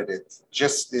love it. It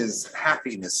just is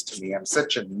happiness to me. I'm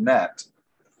such a nut.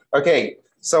 Okay,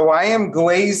 so I am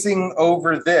glazing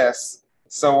over this.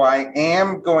 So I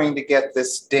am going to get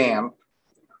this damp,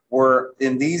 where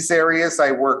in these areas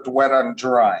I worked wet on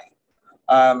dry.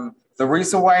 The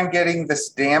reason why I'm getting this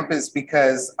damp is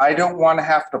because I don't want to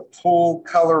have to pull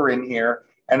color in here,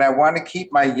 and I want to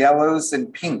keep my yellows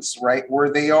and pinks right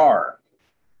where they are.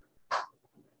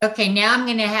 Okay, now I'm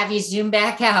going to have you zoom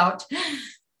back out.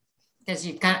 Because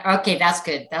you kind of, okay, that's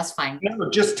good. That's fine. No,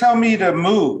 just tell me to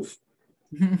move.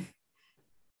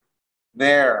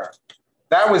 There.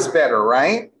 That was better,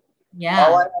 right? Yeah.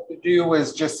 All I had to do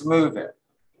was just move it.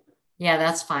 Yeah,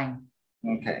 that's fine.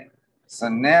 Okay. So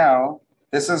now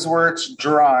this is where it's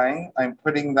dry. I'm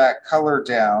putting that color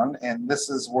down, and this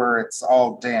is where it's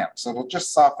all damp. So it'll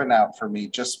just soften out for me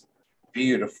just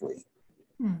beautifully.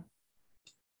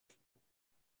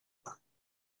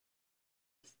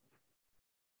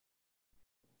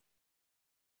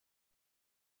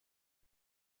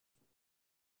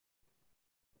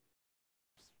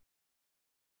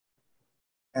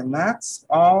 And that's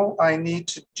all I need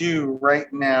to do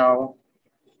right now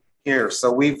here.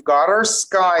 So we've got our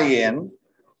sky in.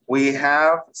 We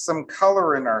have some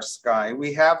color in our sky.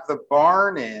 We have the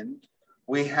barn in.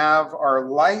 We have our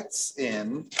lights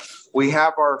in. We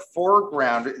have our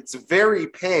foreground. It's very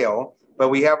pale, but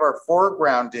we have our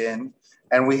foreground in,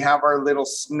 and we have our little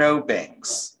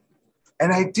snowbanks.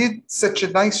 and I did such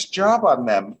a nice job on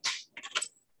them.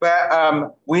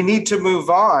 But we need to move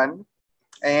on,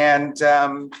 and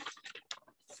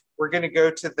we're going to go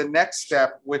to the next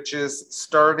step, which is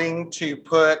starting to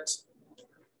put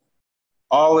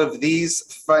all of these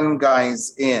fun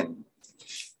guys in.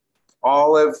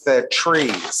 All of the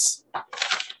trees.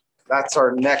 That's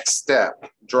our next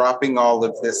step, dropping all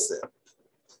of this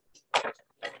in.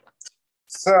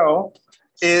 So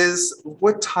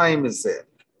what time is it?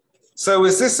 So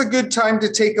is this a good time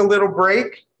to take a little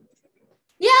break?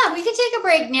 Yeah, we can take a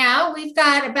break now. We've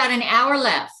got about an hour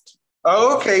left.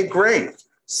 Oh, okay, great.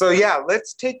 So yeah,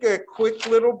 let's take a quick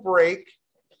little break.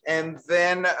 And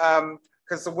then,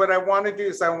 because what I want to do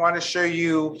is I want to show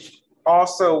you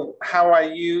also how I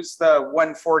use the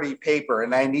 140 paper,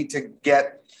 and I need to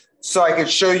get, so I can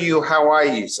show you how I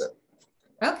use it.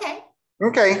 Okay.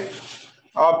 Okay,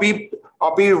 I'll be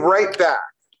right back.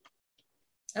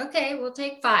 Okay, we'll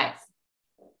take 5.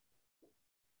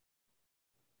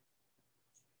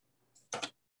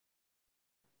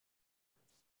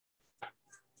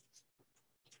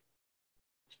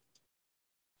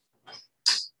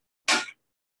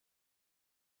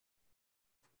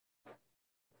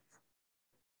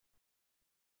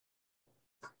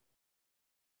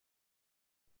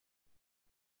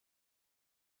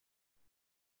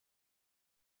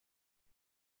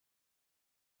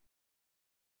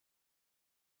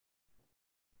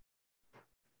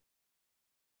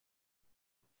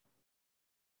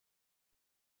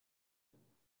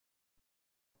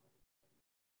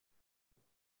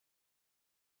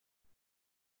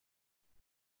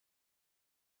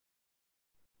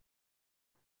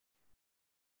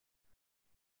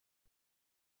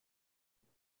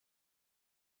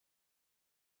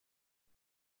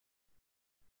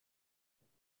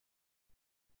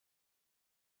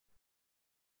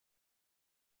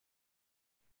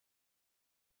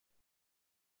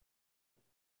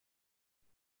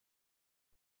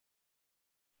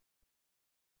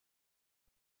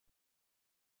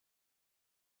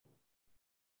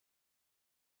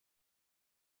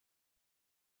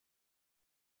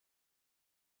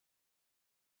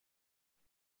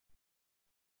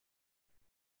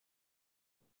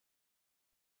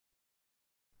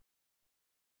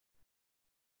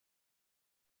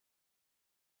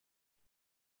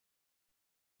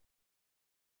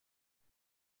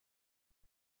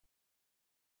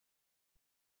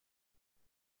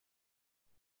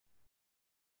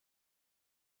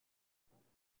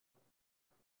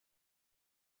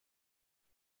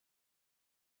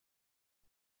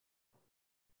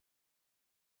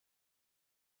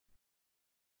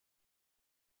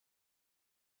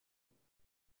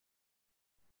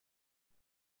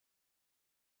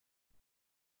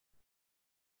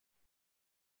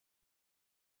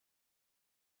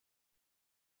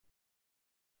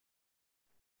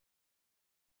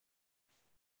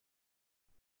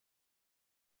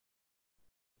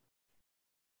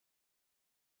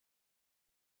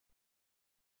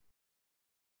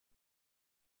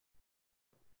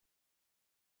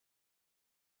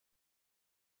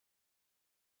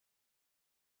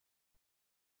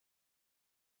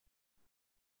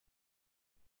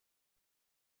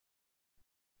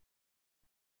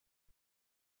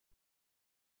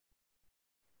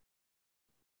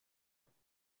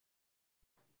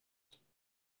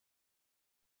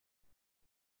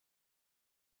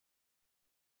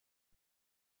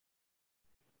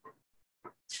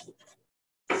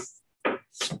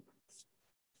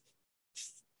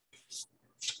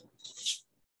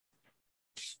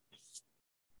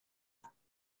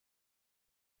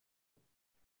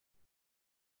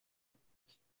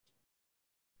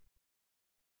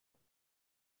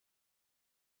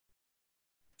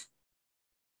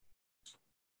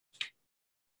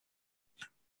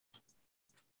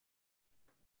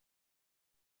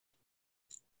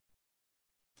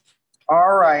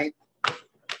 All right.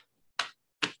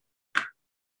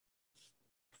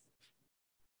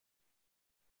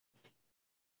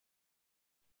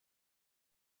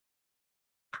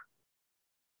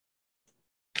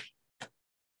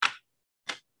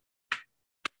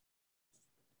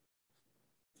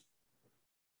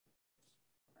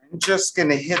 I'm just going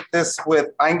to hit this with,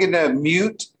 I'm going to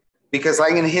mute because I'm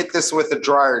going to hit this with a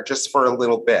dryer just for a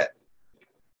little bit.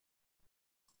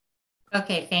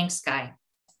 Okay, thanks, Guy.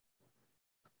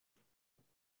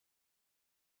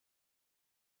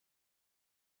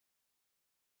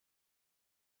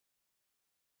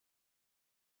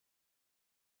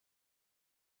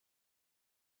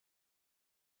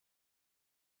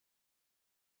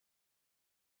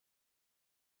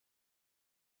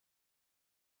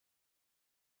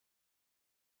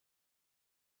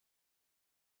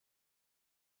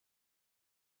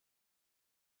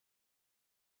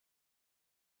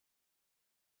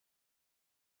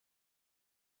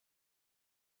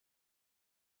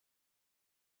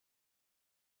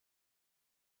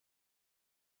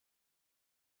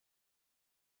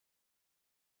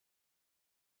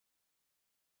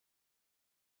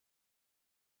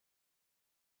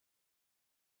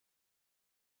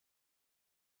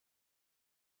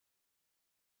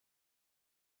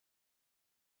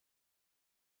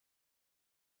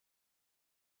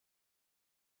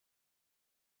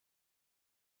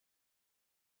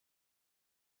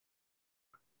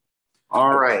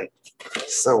 All right,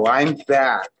 so I'm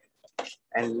back.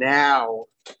 And now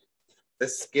the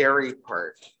scary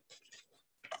part.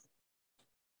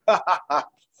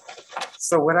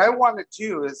 So what I want to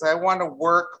do is I want to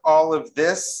work all of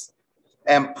this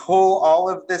and pull all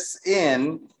of this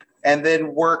in and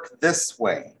then work this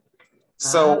way.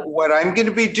 So what I'm going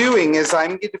to be doing is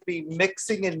I'm going to be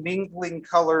mixing and mingling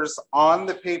colors on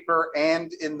the paper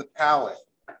and in the palette.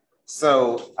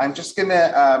 So I'm just going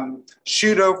to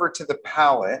shoot over to the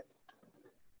palette.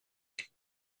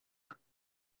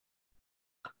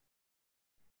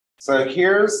 So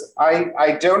here's,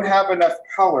 I don't have enough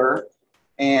color,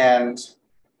 and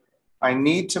I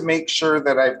need to make sure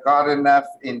that I've got enough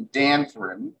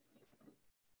indanthrone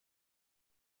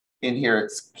in here.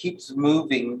 It keeps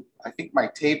moving. I think my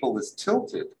table is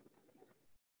tilted.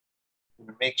 I'm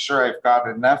gonna make sure I've got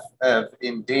enough of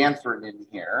indanthrone in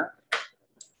here.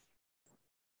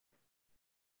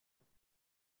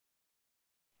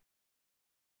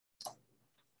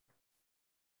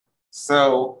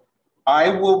 So I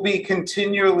will be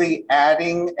continually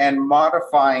adding and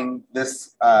modifying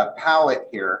this palette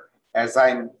here because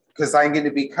I'm going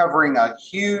to be covering a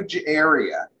huge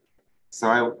area.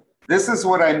 So this is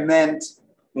what I meant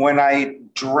when I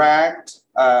dragged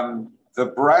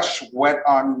the brush wet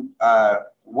on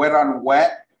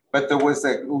wet, but there was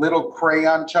a little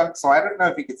crayon chunk. So I don't know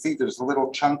if you can see there's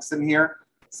little chunks in here.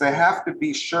 So I have to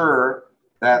be sure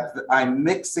that I'm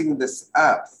mixing this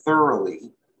up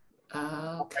thoroughly.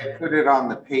 Okay. I put it on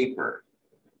the paper,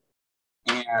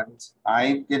 and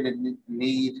I'm gonna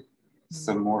need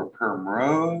some more perm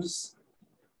rose.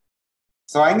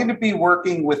 So I'm gonna be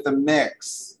working with a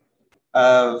mix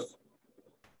of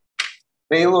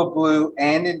phthalo blue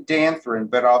and indanthrone,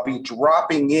 but I'll be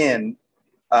dropping in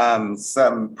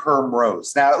some perm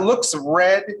rose. Now it looks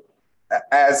red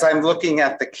as I'm looking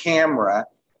at the camera,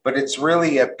 but it's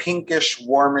really a pinkish,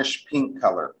 warmish pink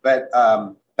color. But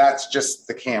that's just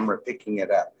the camera picking it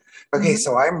up. Okay,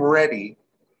 so I'm ready.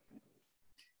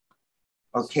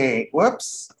 Okay,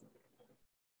 whoops,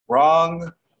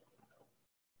 wrong.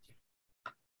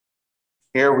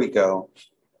 Here we go.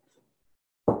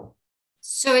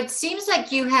 So it seems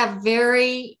like you have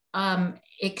very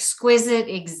exquisite,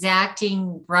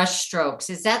 exacting brush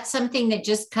strokes. Is that something that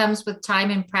just comes with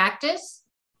time and practice?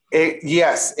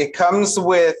 Yes, it comes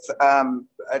with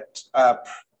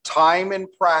time and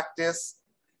practice.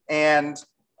 And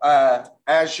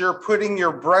as you're putting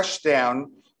your brush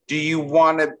down, do you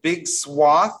want a big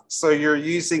swath so you're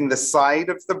using the side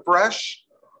of the brush?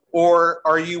 Or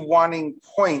are you wanting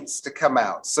points to come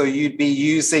out? So you'd be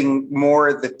using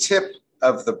more the tip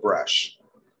of the brush.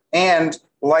 And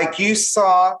like you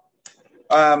saw,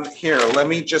 here, let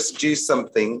me just do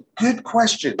something. Good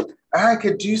question. I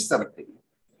could do something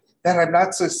that I'm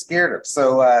not so scared of.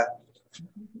 So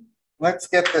let's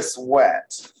get this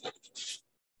wet.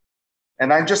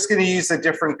 And I'm just going to use a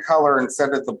different color instead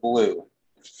of the blue.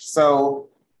 So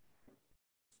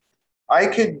I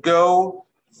could go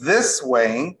this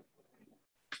way,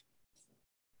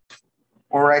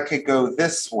 or I could go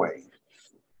this way.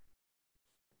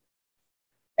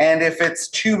 And if it's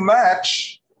too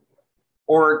much,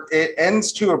 or it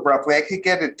ends too abruptly, I could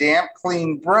get a damp,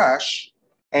 clean brush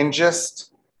and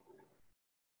just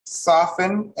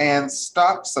soften and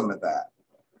stop some of that.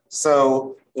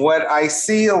 So what I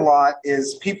see a lot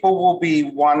is people will be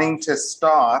wanting to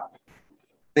stop.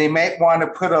 They might want to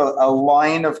put a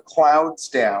line of clouds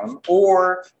down,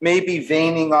 or maybe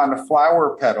veining on a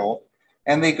flower petal,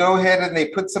 and they go ahead and they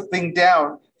put something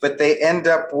down, but they end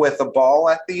up with a ball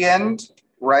at the end,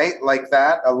 right? Like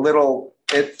that, a little,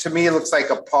 to me, it looks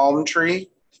like a palm tree.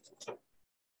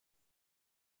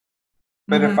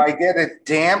 But if I get a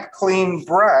damp, clean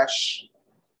brush,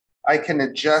 I can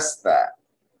adjust that.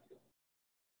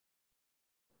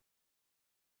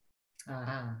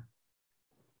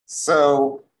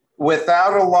 So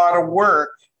without a lot of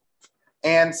work,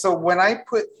 and so when I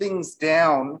put things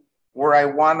down where I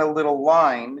want a little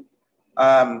line,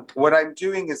 what I'm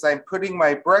doing is I'm putting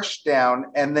my brush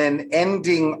down and then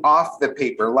ending off the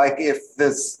paper, like if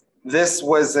this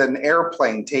was an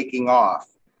airplane taking off.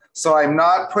 So I'm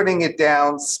not putting it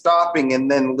down, stopping, and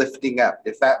then lifting up,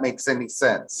 if that makes any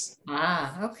sense.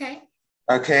 Okay.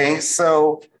 Okay,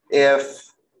 so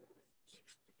let's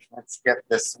get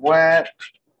this wet.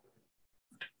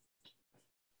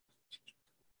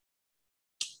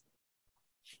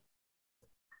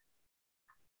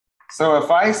 So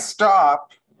if I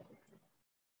stop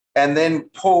and then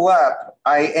pull up,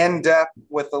 I end up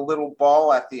with a little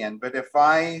ball at the end. But if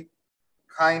I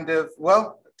kind of,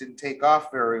 well, it didn't take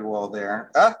off very well there.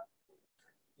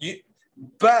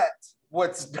 But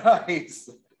what's nice,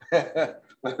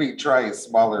 Let me try a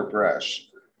smaller brush.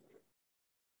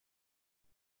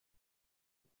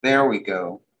 There we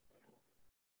go.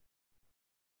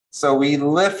 So we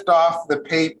lift off the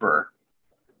paper,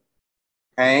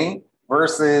 okay,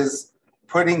 versus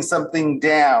putting something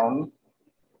down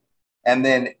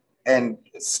and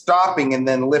stopping and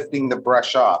then lifting the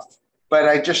brush off. But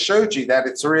I just showed you that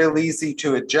it's real easy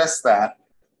to adjust that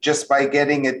just by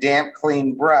getting a damp,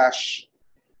 clean brush,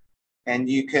 and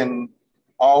you can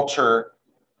alter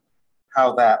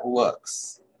how that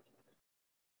looks.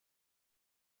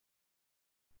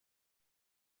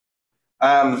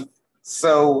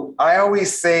 So I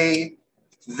always say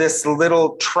this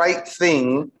little trite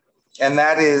thing, and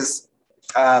that is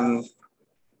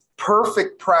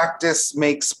perfect practice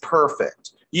makes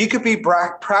perfect. You could be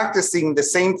practicing the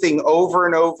same thing over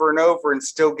and over and over and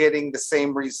still getting the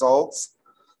same results.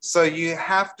 So you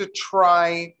have to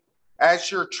try,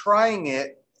 as you're trying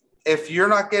it, if you're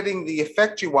not getting the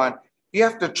effect you want, you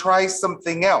have to try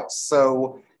something else.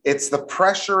 So it's the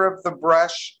pressure of the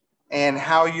brush and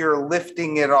how you're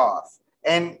lifting it off.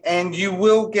 And you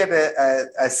will get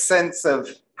a sense of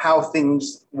how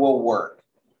things will work.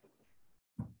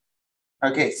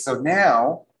 Okay, so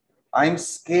now I'm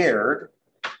scared,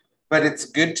 but it's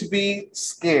good to be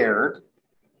scared.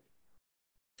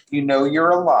 You know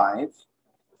you're alive.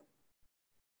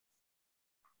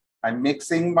 I'm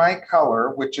mixing my color,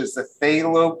 which is a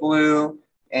phthalo blue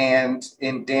and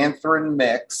indanthrone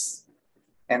mix.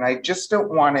 And I just don't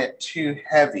want it too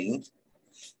heavy.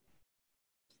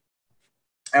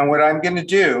 And what I'm going to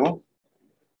do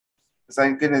is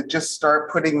I'm going to just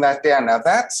start putting that down. Now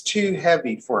that's too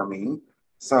heavy for me.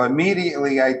 So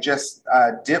immediately I just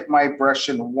dip my brush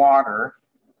in water,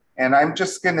 and I'm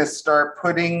just going to start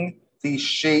putting these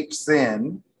shapes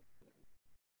in.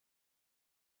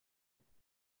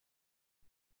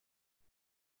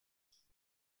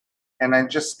 And I'm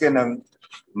just going to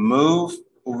move,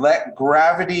 let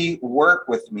gravity work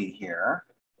with me here.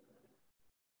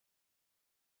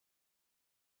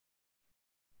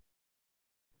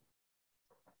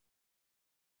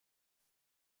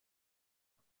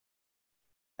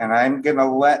 And I'm going to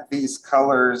let these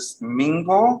colors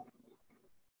mingle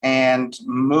and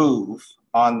move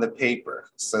on the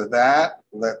paper. So that,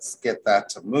 let's get that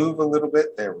to move a little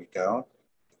bit. There we go.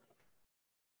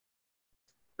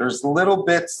 There's little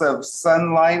bits of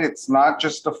sunlight. It's not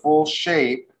just a full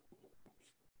shape.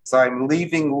 So I'm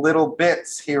leaving little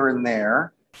bits here and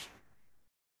there.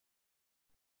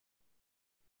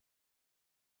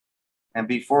 And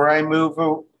before I move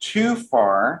too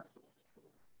far,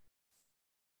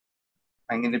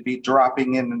 I'm going to be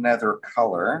dropping in another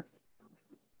color.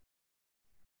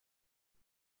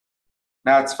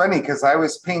 Now it's funny because I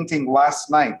was painting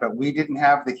last night, but we didn't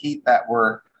have the heat that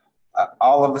we're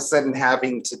all of a sudden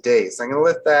having today. So I'm going to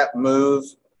let that move,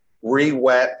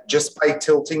 re-wet just by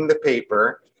tilting the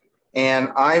paper. And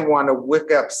I want to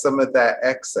wick up some of that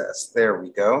excess. There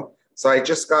we go. So I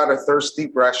just got a thirsty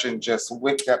brush and just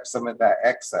wicked up some of that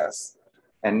excess.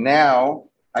 And now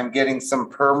I'm getting some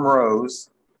perm rose,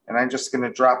 and I'm just going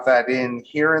to drop that in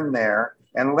here and there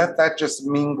and let that just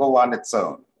mingle on its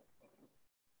own.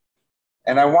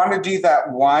 And I want to do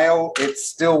that while it's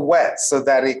still wet so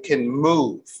that it can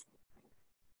move.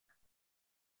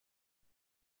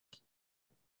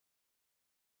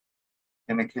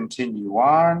 Going to continue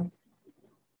on.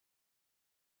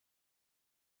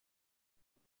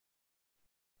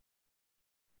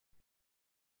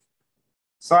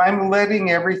 So I'm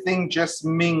letting everything just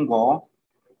mingle.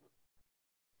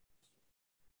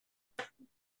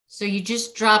 So you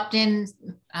just dropped in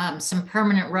some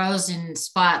permanent rose in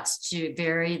spots to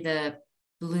vary the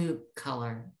blue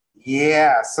color.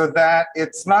 Yeah, so that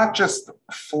it's not just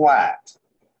flat.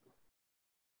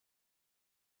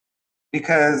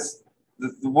 Because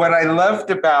what I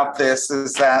loved about this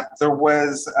is that there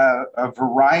was a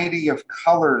variety of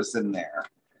colors in there.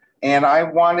 And I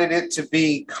wanted it to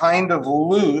be kind of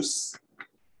loose.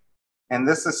 And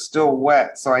this is still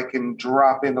wet, so I can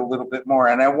drop in a little bit more.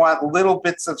 And I want little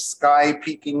bits of sky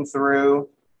peeking through.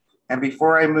 And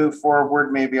before I move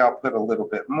forward, maybe I'll put a little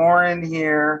bit more in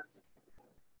here.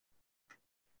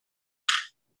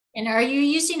 And are you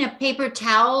using a paper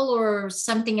towel or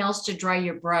something else to dry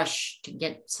your brush to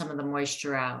get some of the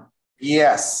moisture out?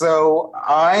 Yes, so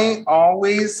I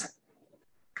always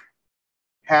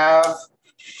have,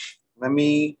 I'm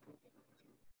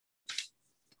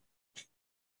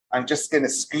just going to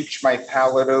scooch my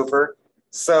palette over.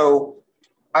 So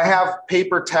I have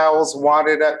paper towels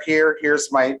wadded up here. Here's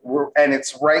my, and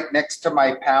it's right next to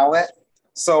my palette.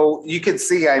 So you can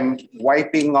see I'm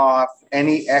wiping off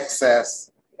any excess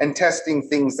and testing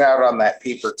things out on that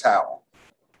paper towel.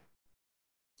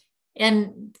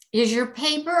 And is your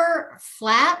paper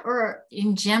flat or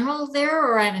in general there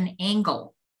or at an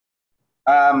angle?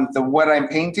 What I'm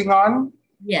painting on?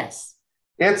 Yes.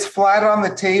 It's flat on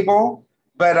the table,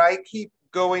 but I keep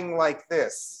going like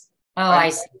this. Oh, I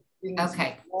see.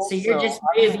 Okay. So you're So just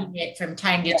moving it from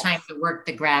time to time to work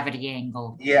the gravity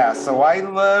angle. Yeah, so I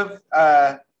love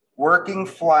working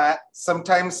flat.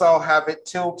 Sometimes I'll have it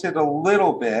tilted a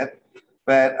little bit,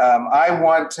 but I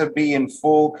want to be in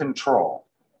full control.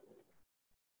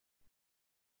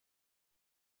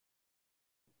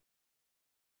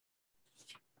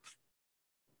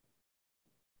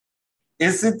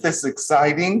 Isn't this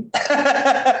exciting?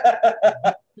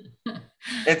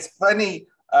 It's funny,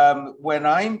 when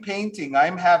I'm painting,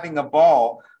 I'm having a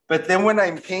ball. But then when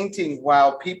I'm painting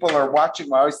while people are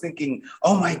watching, I was thinking,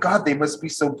 oh my God, they must be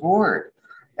so bored.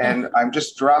 And I'm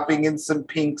just dropping in some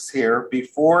pinks here.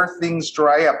 Before things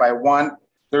dry up, I want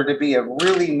there to be a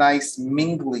really nice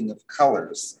mingling of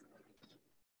colors.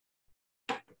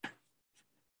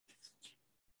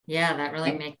 Yeah, that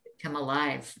really makes it come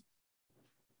alive.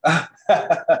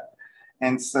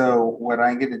 And so what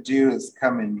I'm going to do is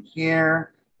come in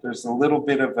here. There's a little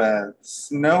bit of a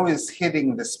snow is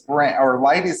hitting this branch, or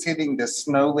light is hitting this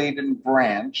snow-laden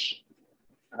branch.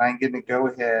 And I'm going to go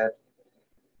ahead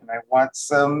and I want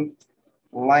some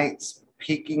lights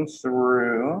peeking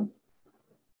through.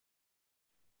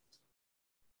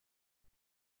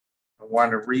 I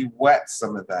want to re-wet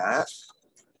some of that.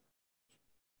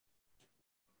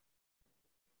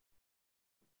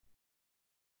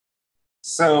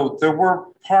 So there were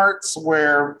parts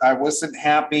where I wasn't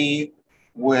happy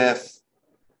with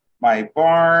my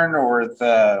barn or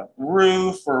the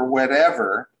roof or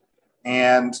whatever.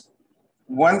 And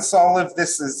once all of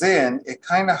this is in, it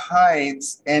kind of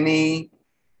hides any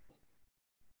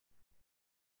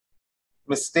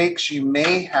mistakes you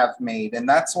may have made. And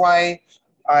that's why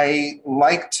I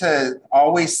like to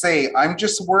always say, I'm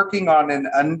just working on an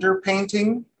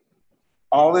underpainting.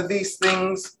 All of these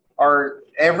things are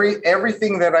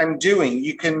everything that I'm doing,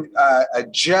 you can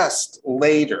adjust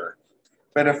later.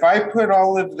 But if I put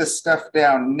all of this stuff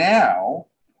down now,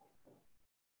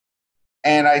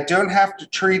 and I don't have to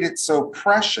treat it so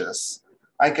precious,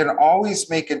 I can always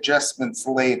make adjustments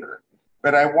later.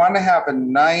 But I want to have a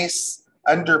nice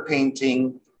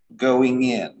underpainting going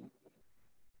in.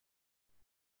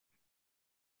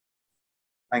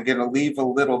 I'm going to leave a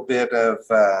little bit of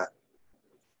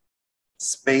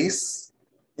space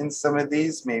in some of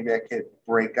these. Maybe I could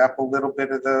break up a little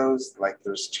bit of those, like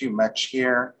there's too much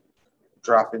here.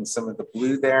 Drop in some of the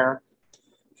blue there.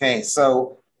 Okay,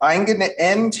 so I'm going to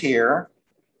end here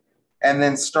and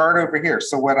then start over here.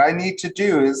 So what I need to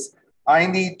do is I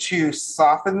need to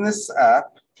soften this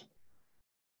up.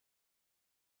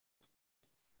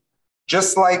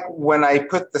 Just like when I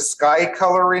put the sky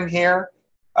color in here,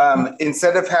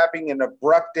 instead of having an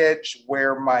abrupt edge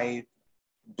where my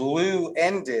blue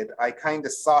ended, I kind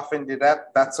of softened it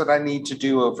up. That's what I need to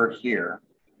do over here.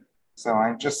 So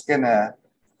I'm just gonna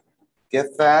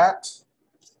get that.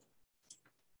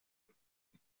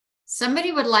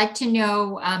 Somebody would like to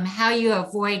know how you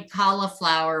avoid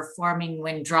cauliflower forming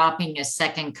when dropping a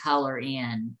second color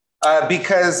in.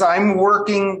 Because I'm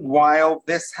working while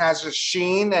this has a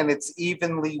sheen and it's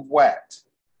evenly wet.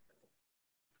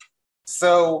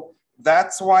 So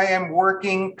that's why I'm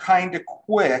working kind of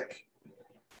quick.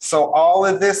 So all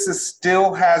of this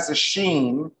still has a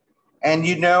sheen, and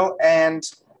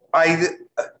and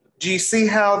do you see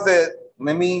how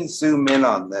let me zoom in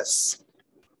on this.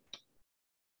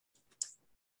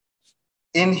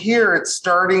 In here, it's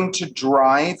starting to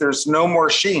dry. There's no more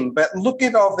sheen, but look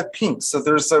at all the pinks. So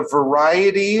there's a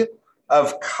variety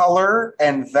of color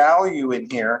and value in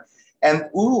here. And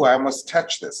ooh, I almost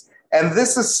touched this. And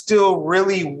this is still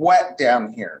really wet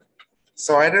down here.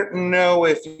 So I don't know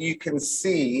if you can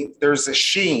see, there's a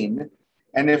sheen.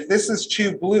 And if this is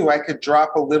too blue, I could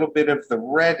drop a little bit of the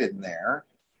red in there,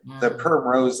 the perm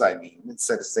rose, I mean,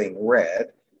 instead of saying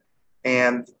red.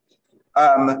 And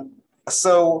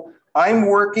so I'm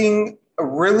working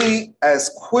really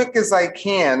as quick as I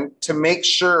can to make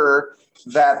sure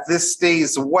that this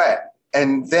stays wet.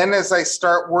 And then as I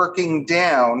start working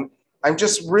down, I'm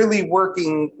just really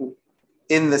working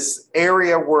in this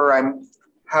area where I'm,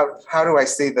 how do I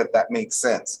say that makes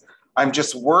sense? I'm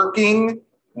just working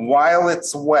while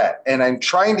it's wet, and I'm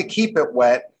trying to keep it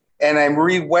wet, and I'm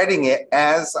re-wetting it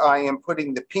as I am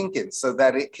putting the pink in so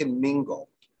that it can mingle.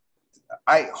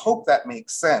 I hope that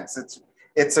makes sense.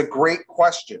 It's a great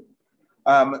question.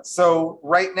 So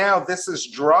right now this is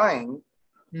drying.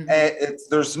 And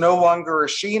there's no longer a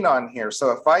sheen on here.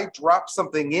 So if I drop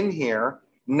something in here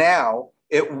now,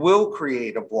 it will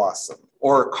create a blossom.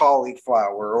 or a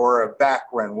cauliflower or a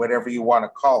background, whatever you want to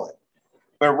call it.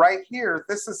 But right here,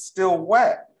 this is still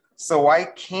wet. So I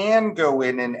can go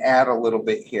in and add a little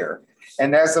bit here.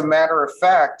 And as a matter of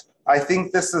fact, I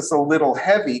think this is a little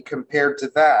heavy compared to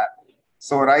that.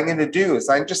 So what I'm going to do is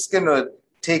I'm just going to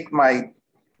take my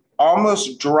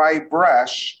almost dry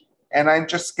brush and I'm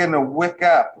just going to wick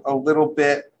up a little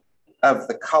bit of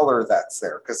the color that's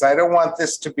there because I don't want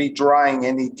this to be drying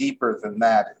any deeper than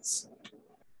that is.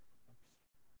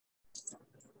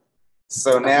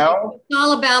 So now it's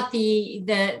all about the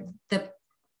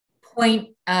point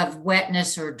of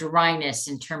wetness or dryness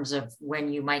in terms of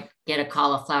when you might get a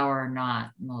cauliflower or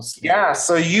not, mostly. Yeah,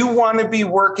 so you want to be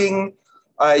working,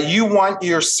 you want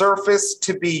your surface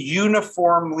to be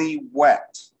uniformly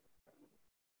wet.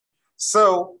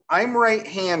 So I'm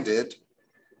right-handed.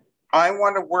 I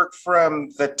want to work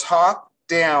from the top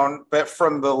down, but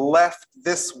from the left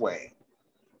this way.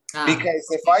 Because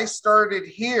if I started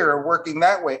here working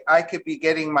that way, I could be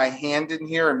getting my hand in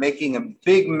here and making a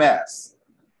big mess.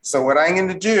 So what I'm going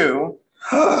to do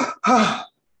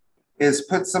is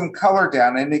put some color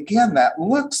down. And again, that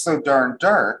looks so darn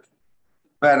dark,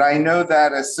 but I know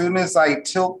that as soon as I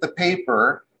tilt the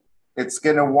paper, it's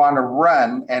going to want to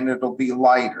run and it'll be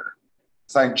lighter.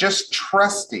 So I'm just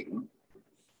trusting.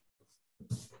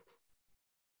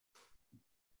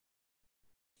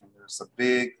 And there's a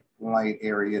big light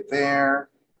area there.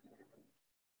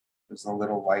 There's a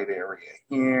little light area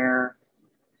here.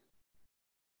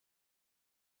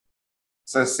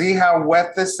 So see how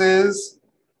wet this is?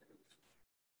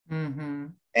 Mm-hmm.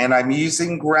 And I'm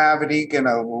using gravity,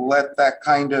 gonna let that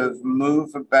kind of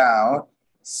move about,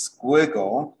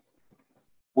 squiggle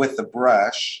with the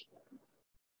brush.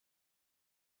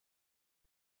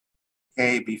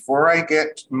 Okay, before I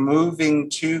get moving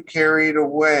too carried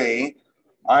away,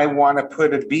 I want to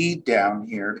put a bead down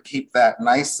here to keep that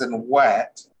nice and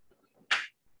wet.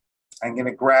 I'm going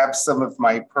to grab some of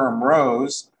my perm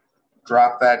rose,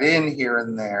 drop that in here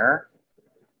and there.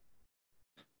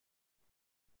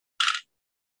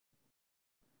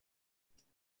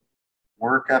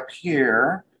 Work up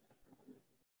here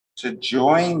to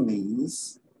join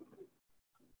these.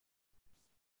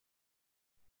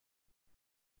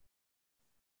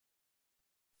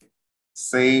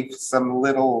 Save some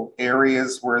little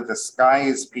areas where the sky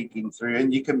is peeking through,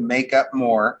 and you can make up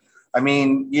more. I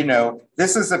mean, you know,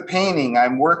 this is a painting.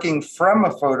 I'm working from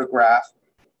a photograph,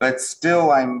 but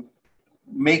still I'm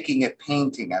making a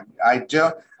painting.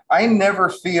 I never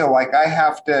feel like I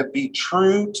have to be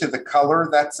true to the color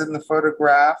that's in the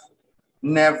photograph.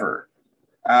 Never.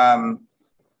 And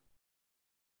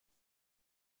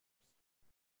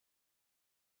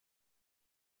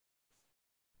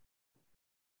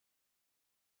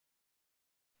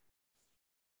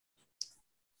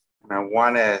I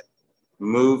want to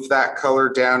move that color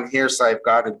down here so I've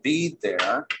got a bead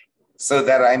there so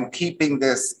that I'm keeping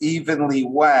this evenly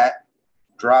wet.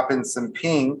 Drop in some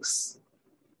pinks.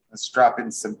 Let's drop in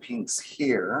some pinks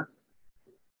here.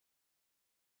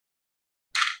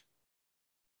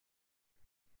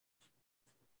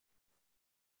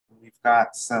 We've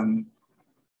got some,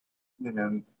 you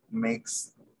know,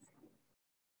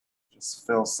 just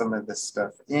fill some of this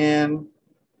stuff in.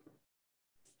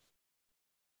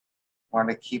 Want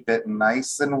to keep it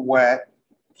nice and wet,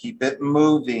 keep it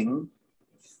moving.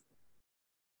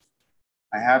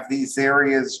 I have these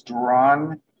areas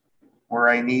drawn where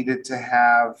I needed to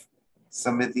have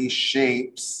some of these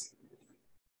shapes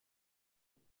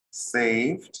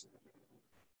saved.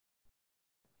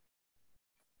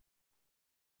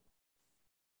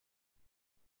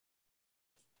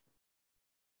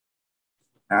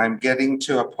 Now I'm getting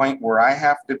to a point where I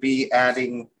have to be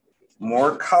adding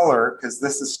more color because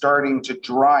this is starting to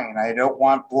dry and I don't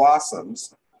want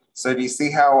blossoms. So do you see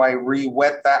how I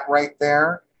re-wet that right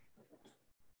there?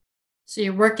 So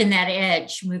you're working that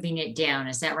edge, moving it down,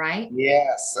 is that right?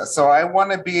 Yes, so I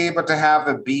want to be able to have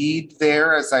a bead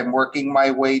there as I'm working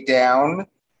my way down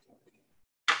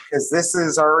because this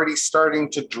is already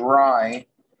starting to dry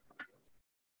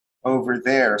over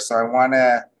there. So I want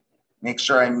to make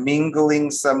sure I'm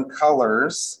mingling some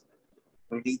colors.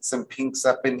 We need some pinks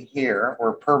up in here,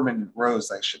 or permanent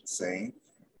rose, I should say.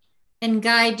 And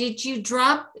Guy, did you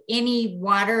drop any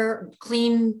water,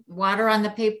 clean water on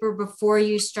the paper before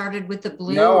you started with the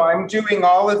blue? No, I'm doing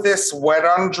all of this wet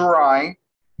on dry.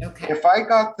 Okay. If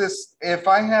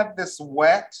I had this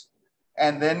wet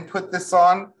and then put this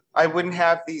on, I wouldn't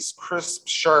have these crisp,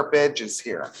 sharp edges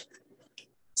here.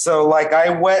 So like I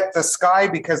wet the sky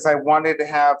because I wanted to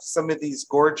have some of these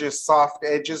gorgeous soft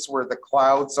edges where the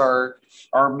clouds are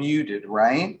muted,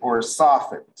 right? Or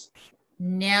softened.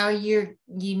 Now you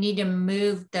need to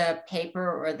move the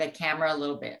paper or the camera a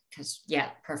little bit because, yeah,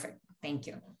 perfect. Thank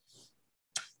you.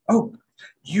 Oh,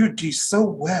 you do so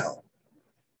well.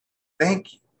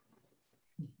 Thank you.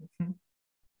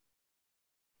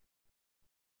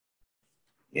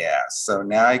 Yeah, so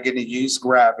now I'm going to use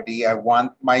gravity. I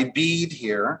want my bead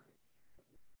here.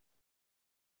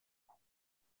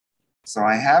 So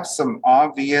I have some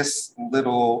obvious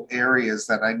little areas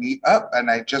that I need up, and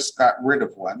I just got rid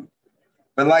of one.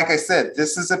 But like I said,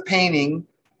 this is a painting,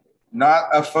 not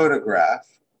a photograph.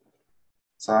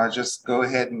 So I'll just go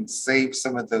ahead and save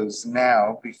some of those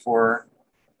now before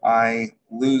I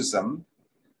lose them.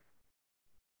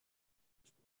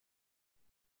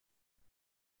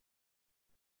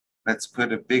 Let's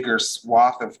put a bigger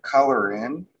swath of color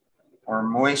in, or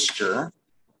moisture.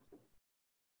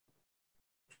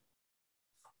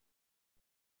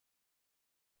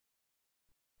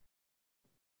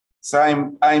 So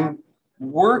I'm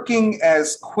working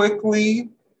as quickly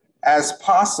as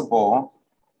possible,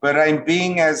 but I'm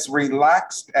being as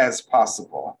relaxed as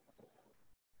possible,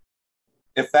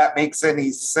 if that makes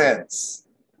any sense.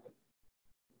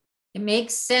 It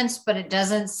makes sense, but it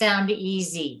doesn't sound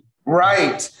easy.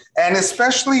 Right. And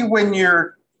especially when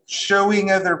you're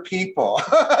showing other people.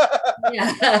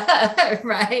 Yeah,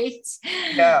 right.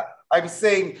 Yeah, I'm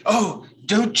saying, oh,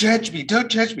 don't judge me, don't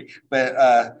judge me.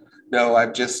 But no,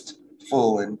 I'm just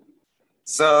fooling.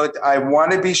 So I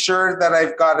want to be sure that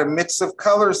I've got a mix of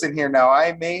colors in here. Now,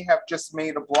 I may have just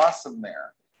made a blossom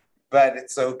there, but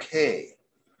it's okay.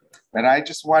 But I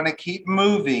just want to keep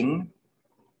moving.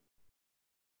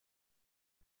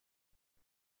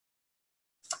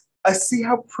 I see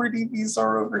how pretty these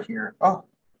are over here. Oh,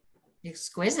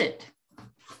 Exquisite.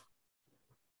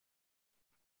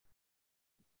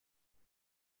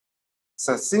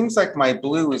 so it seems like my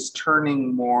blue is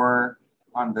turning more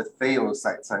on the phthalo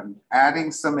side. So I'm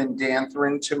adding some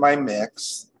indanthrene to my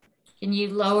mix. Can you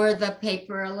lower the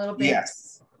paper a little bit?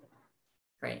 Yes.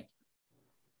 Great.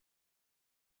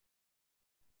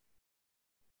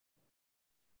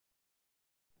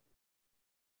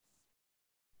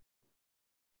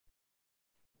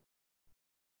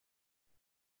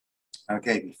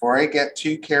 Okay, before I get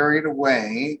too carried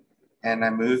away and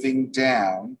I'm moving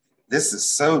down, this is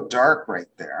so dark right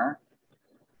there.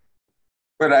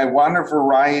 But I want a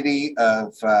variety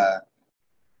of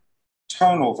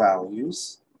tonal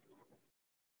values.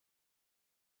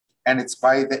 And it's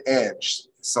by the edge,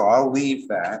 so I'll leave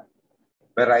that.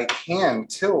 But I can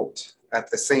tilt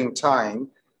at the same time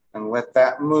and let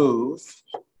that move.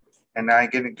 And I'm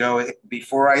going to go,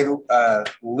 before I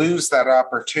lose that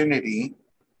opportunity,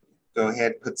 go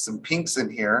ahead, put some pinks in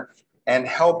here and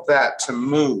help that to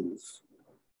move.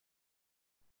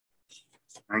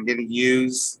 I'm going to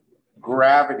use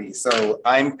gravity. So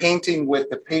I'm painting with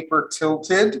the paper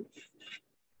tilted.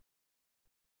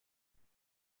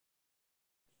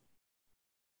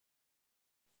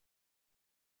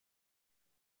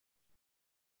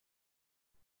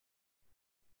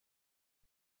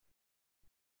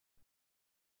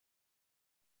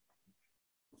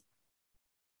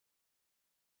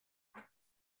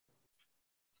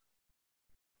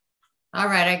 All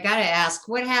right, I got to ask,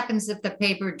 what happens if the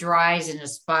paper dries in a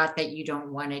spot that you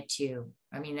don't want it to?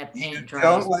 I mean, the paint dries.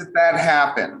 Don't let that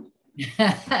happen.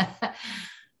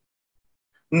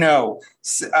 No,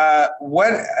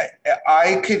 what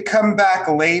I could come back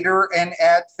later and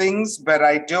add things, but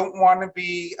I don't want to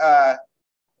be,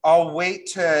 I'll wait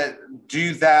to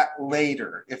do that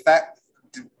later. If that,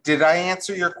 did I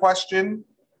answer your question?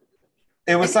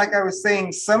 It was like I was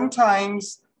saying,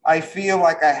 sometimes I feel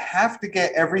like I have to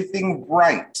get everything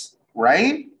right,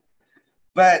 right?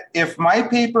 But if my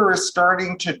paper is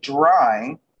starting to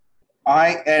dry,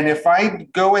 and if I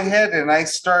go ahead and I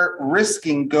start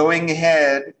risking going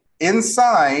ahead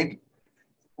inside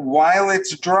while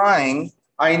it's drying,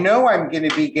 I know I'm going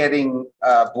to be getting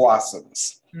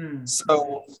blossoms.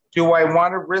 So do I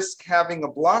want to risk having a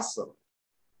blossom?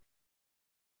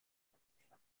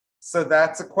 So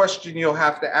that's a question you'll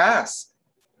have to ask.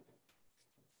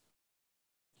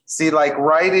 See, like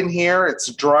right in here,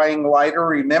 it's drying lighter.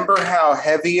 Remember how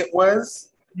heavy it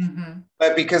was? Mm-hmm.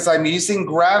 But because I'm using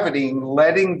gravity and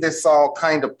letting this all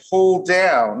kind of pull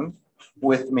down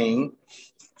with me,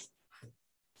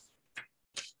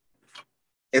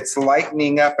 it's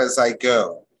lightening up as I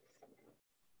go.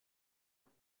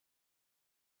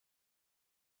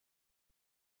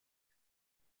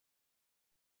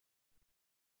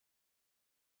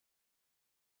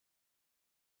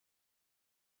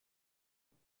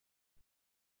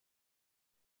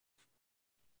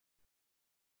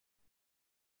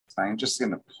 So I'm just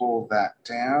going to pull that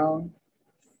down.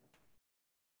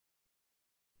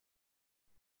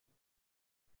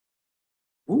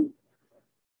 Ooh.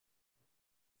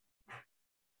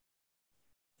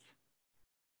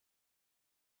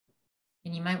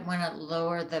 And you might want to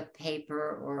lower the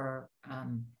paper or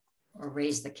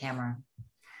raise the camera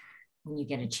when you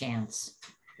get a chance.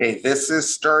 Okay, this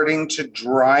is starting to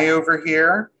dry over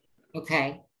here.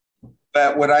 Okay.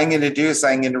 But what I'm going to do is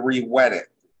I'm going to re-wet it.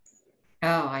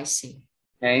 Oh, I see.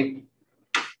 Okay.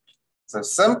 So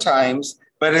sometimes,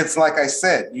 but it's like I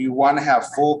said, you want to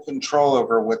have full control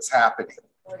over what's happening.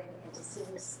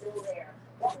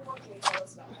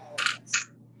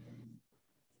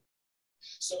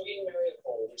 So in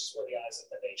Mariupol, which is where the eyes of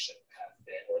the nation have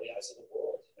been, or the eyes of the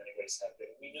world in many ways have been,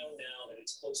 we know now that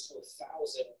it's close to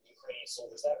 1,000 Ukrainian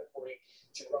soldiers. That, according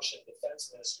to Russian Defense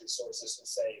Ministry sources, who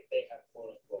say they have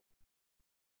quote unquote.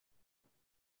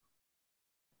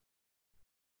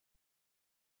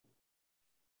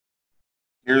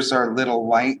 Here's our little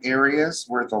light areas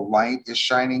where the light is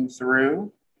shining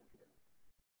through.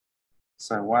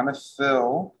 So I want to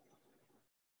fill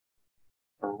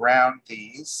around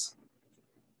these.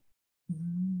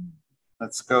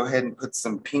 Let's go ahead and put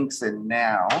some pinks in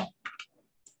now.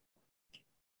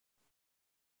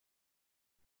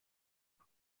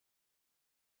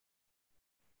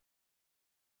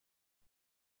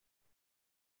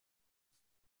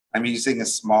 I'm using a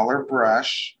smaller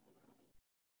brush.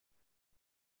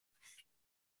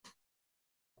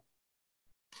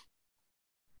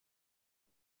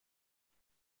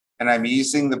 And I'm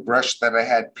using the brush that I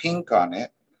had pink on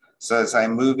it. So as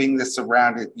I'm moving this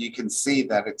around, you can see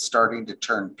that it's starting to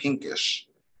turn pinkish.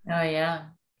 Oh, yeah.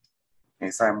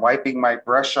 Okay, so I'm wiping my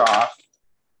brush off,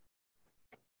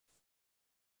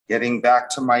 getting back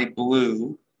to my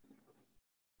blue.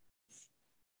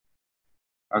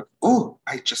 Oh,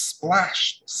 I just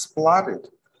splotted.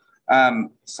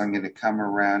 So I'm going to come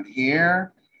around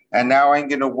here. And now I'm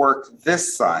going to work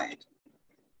this side.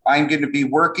 I'm going to be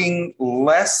working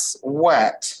less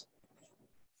wet.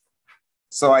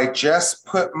 So I just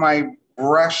put my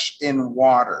brush in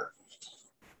water.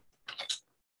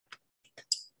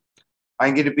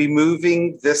 I'm going to be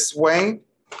moving this way.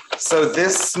 So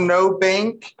this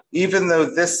snowbank, even though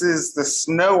this is the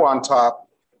snow on top,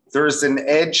 there's an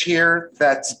edge here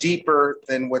that's deeper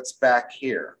than what's back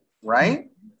here, right?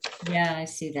 Yeah, I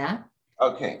see that.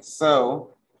 Okay,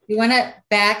 so. You want to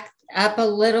back up a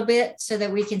little bit so that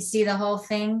we can see the whole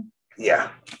thing?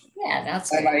 Yeah. Yeah, that's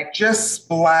good. And I just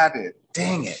splatted.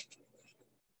 Dang it.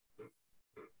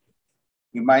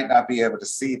 You might not be able to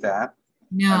see that.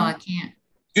 No, I can't.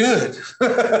 Good.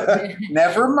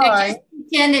 Never mind. I just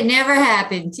pretend it never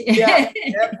happened. Yeah,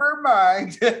 never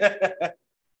mind.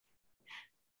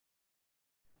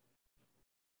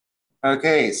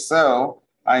 Okay, so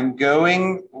I'm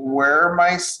going where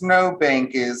my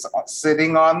snowbank is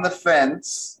sitting on the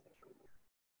fence.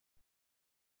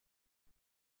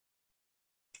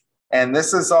 And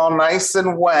this is all nice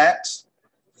and wet.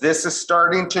 This is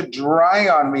starting to dry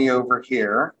on me over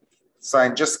here. So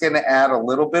I'm just going to add a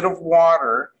little bit of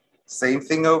water. Same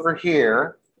thing over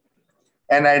here.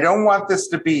 And I don't want this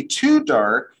to be too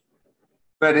dark,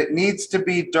 but it needs to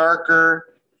be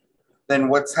darker than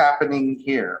what's happening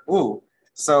here. Ooh,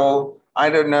 so I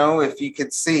don't know if you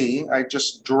could see, I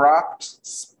just dropped.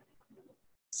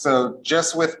 So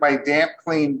just with my damp,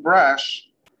 clean brush,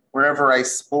 wherever I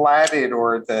splatted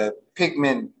or the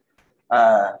pigment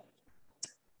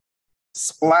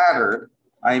splattered,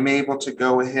 I'm able to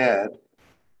go ahead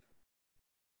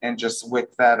and just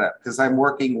wick that up because I'm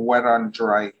working wet on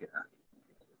dry here.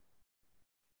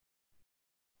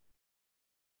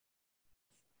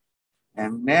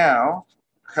 And now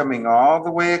coming all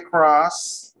the way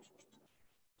across.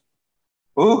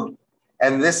 Ooh,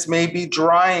 and this may be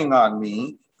drying on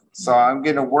me. So I'm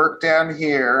going to work down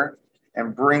here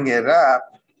and bring it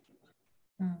up.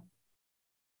 I'm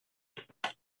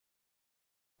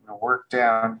going to work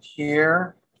down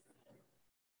here.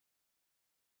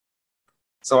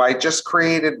 So I just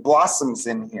created blossoms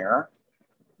in here.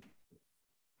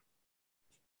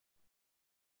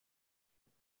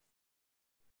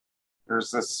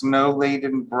 There's a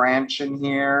snow-laden branch in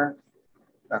here.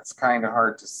 That's kind of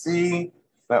hard to see,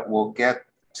 but we'll get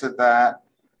to that.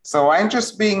 So I'm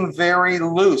just being very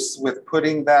loose with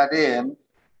putting that in.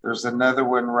 There's another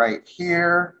one right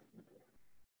here.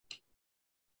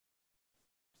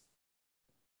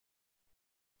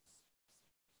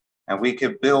 And we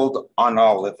could build on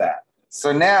all of that.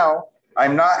 So now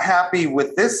I'm not happy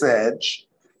with this edge,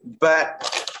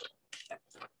 but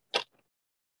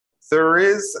there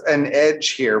is an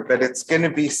edge here, but it's going to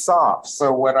be soft.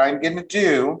 So what I'm going to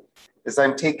do is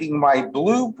I'm taking my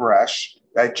blue brush,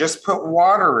 I just put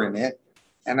water in it,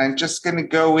 and I'm just going to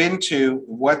go into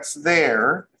what's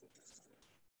there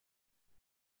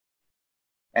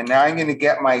And now I'm going to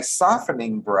get my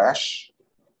softening brush.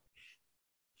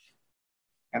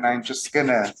 And I'm just going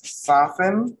to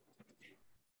soften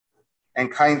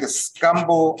and kind of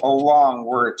scumble along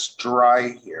where it's dry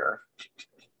here.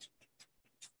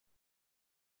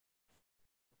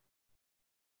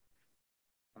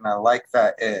 And I like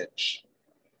that edge.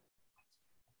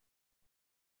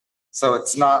 So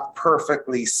it's not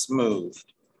perfectly smooth.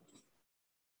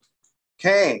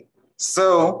 Okay,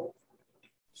 so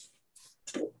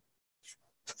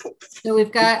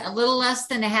we've got a little less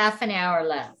than a half an hour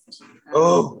left.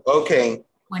 Oh, okay.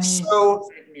 25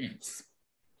 minutes.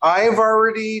 I've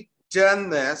already done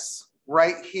this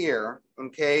right here,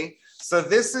 okay? So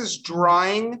this is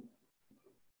drying.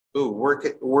 Ooh,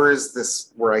 where is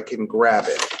this where I can grab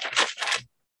it?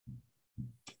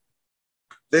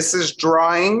 This is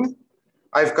drying.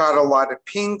 I've got a lot of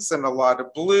pinks and a lot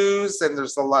of blues, and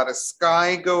there's a lot of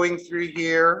sky going through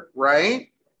here,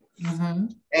 right? Mm-hmm.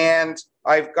 And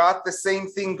I've got the same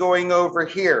thing going over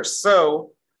here.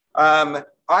 So I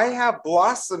have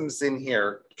blossoms in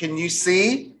here. Can you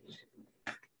see?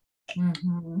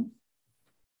 Mm-hmm.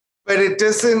 But it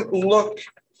doesn't look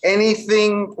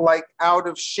anything like out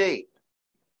of shape.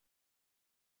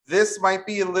 This might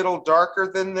be a little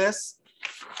darker than this.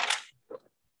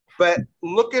 But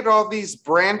look at all these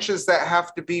branches that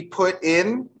have to be put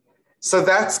in. So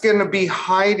that's going to be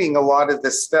hiding a lot of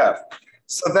this stuff.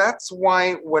 So that's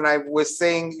why when I was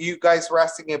saying, you guys were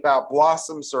asking about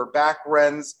blossoms or back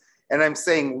runs, and I'm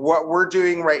saying what we're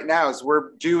doing right now is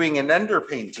we're doing an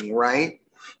underpainting, right?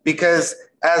 Because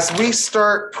as we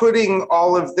start putting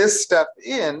all of this stuff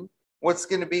in, what's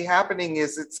going to be happening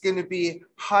is it's going to be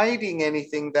hiding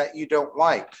anything that you don't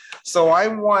like. So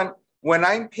when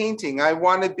I'm painting, I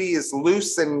want to be as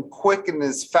loose and quick and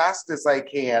as fast as I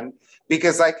can,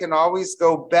 because I can always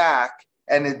go back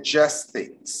and adjust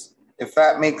things, if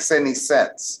that makes any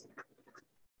sense.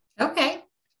 Okay.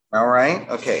 All right.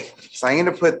 Okay. So I'm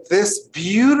going to put this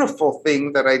beautiful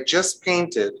thing that I just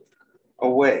painted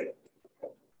away.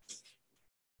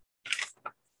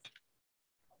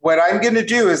 What I'm going to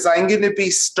do is I'm going to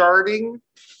be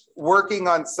working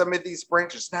on some of these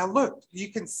branches. Now look, you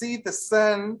can see the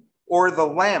sun or the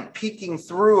lamp peeking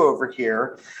through over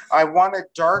here. I want to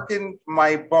darken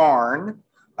my barn,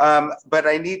 but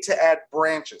I need to add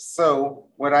branches. So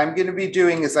what I'm going to be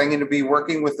doing is I'm going to be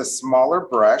working with a smaller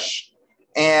brush,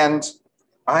 and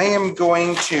I am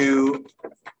going to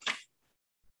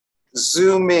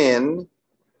zoom in.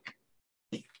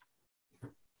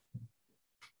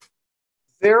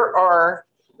 There are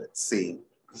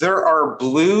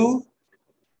blue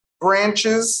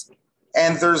branches,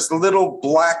 and there's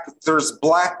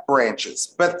black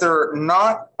branches, but they're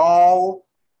not all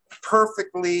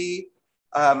perfectly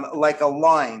like a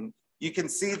line. You can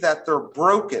see that they're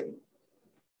broken.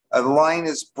 A line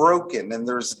is broken, and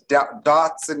there's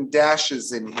dots and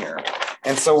dashes in here.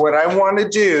 And so what I want to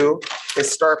do is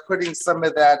start putting some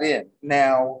of that in.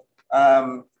 Now,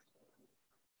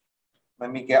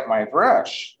 let me get my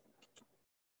brush.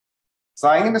 So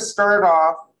I'm going to start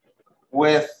off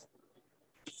with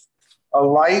a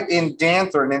light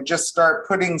indanthrone and just start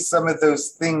putting some of those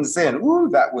things in. Ooh,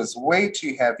 that was way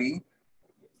too heavy.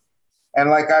 And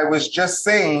like I was just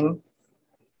saying,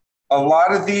 a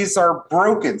lot of these are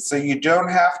broken, so you don't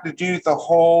have to do the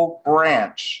whole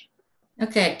branch.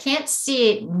 Okay, can't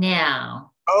see it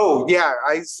now. Oh, yeah,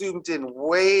 I zoomed in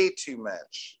way too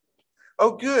much.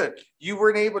 Oh, good. You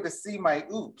weren't able to see my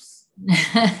oops.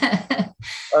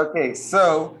 Okay,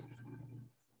 so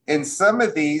in some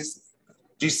of these,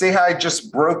 do you see how I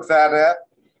just broke that up?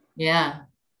 Yeah.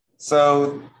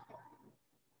 So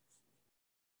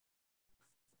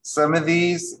some of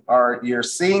these you're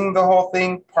seeing the whole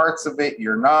thing, parts of it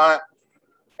you're not.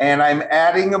 And I'm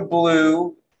adding a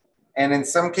blue, and in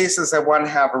some cases I want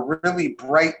to have a really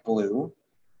bright blue.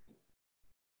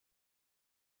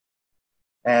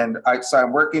 And so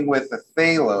I'm working with a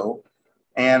phthalo,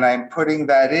 and I'm putting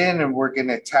that in, and we're going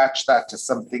to attach that to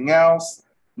something else.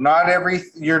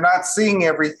 You're not seeing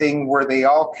everything where they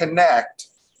all connect.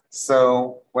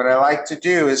 So what I like to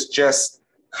do is just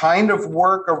kind of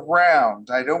work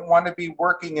around. I don't want to be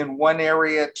working in one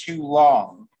area too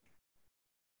long,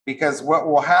 because what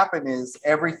will happen is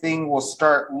everything will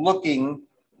start looking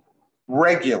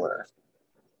regular.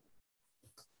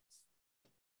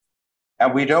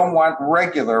 And we don't want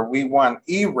regular, we want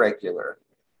irregular.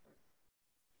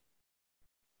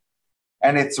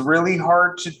 And it's really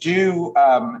hard to do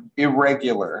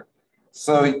irregular.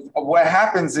 So what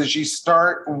happens is you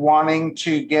start wanting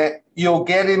to you'll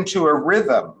get into a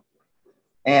rhythm.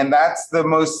 And that's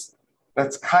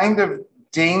kind of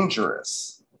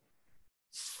dangerous.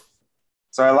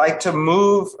 So I like to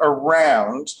move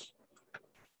around.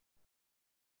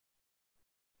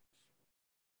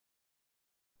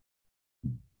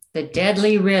 The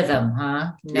deadly rhythm,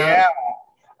 huh? No. Yeah.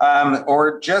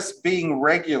 Or just being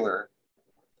regular.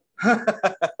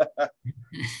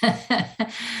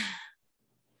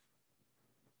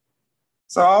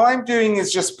 So all I'm doing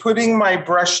is just putting my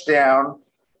brush down.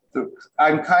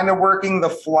 I'm kind of working the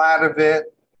flat of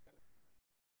it.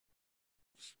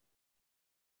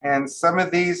 And some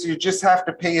of these, you just have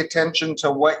to pay attention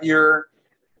to what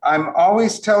I'm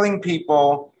always telling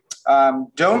people,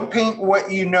 don't paint what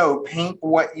you know, paint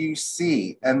what you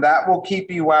see, and that will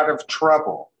keep you out of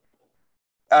trouble.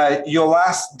 You'll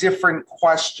ask different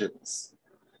questions.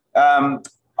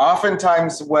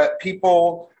 Oftentimes what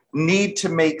people need to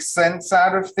make sense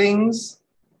out of things,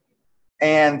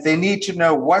 and they need to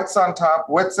know what's on top,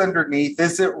 what's underneath,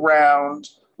 is it round,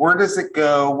 where does it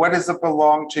go, what does it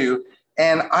belong to?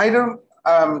 And I don't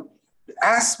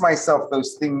ask myself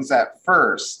those things at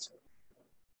first.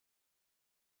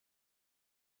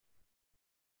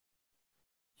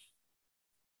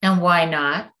 And why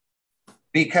not?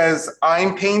 Because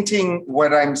I'm painting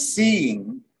what I'm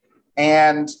seeing,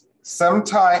 and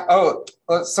sometimes,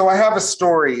 so I have a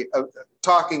story of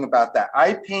talking about that.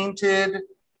 I painted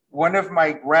one of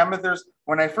my grandmother's,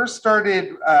 when I first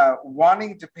started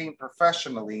wanting to paint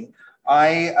professionally,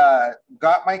 I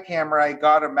got my camera, I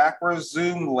got a macro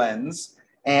zoom lens,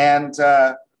 and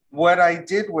what I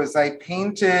did was I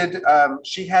painted,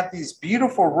 she had these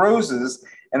beautiful roses,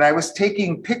 and I was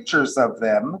taking pictures of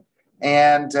them,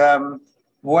 and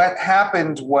what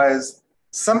happened was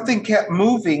something kept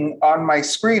moving on my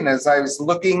screen as I was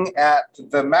looking at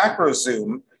the macro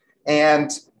zoom,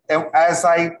 and as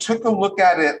I took a look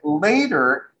at it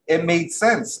later, it made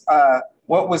sense.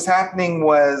 What was happening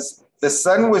was the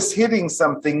sun was hitting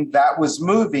something that was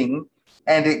moving,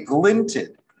 and it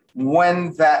glinted.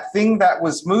 When that thing that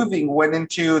was moving went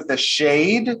into the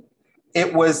shade,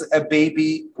 it was a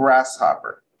baby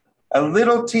grasshopper, a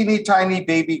little teeny tiny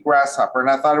baby grasshopper. And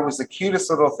I thought it was the cutest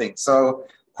little thing. So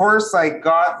of course I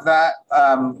got that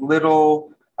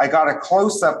I got a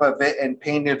close up of it and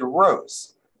painted a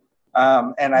rose.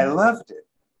 And I loved it.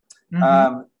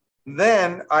 Mm-hmm.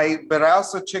 But I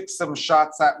also took some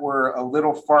shots that were a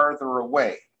little farther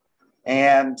away,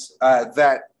 and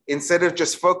that instead of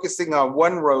just focusing on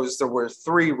one rose, there were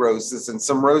 3 roses and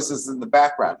some roses in the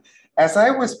background. As I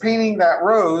was painting that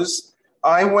rose,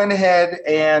 I went ahead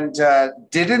and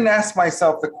didn't ask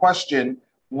myself the question,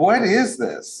 what is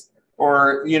this?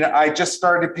 Or, I just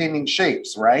started painting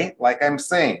shapes, right? Like I'm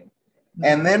saying. Mm-hmm.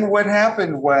 And then what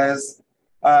happened was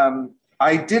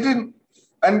I didn't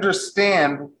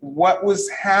understand what was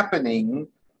happening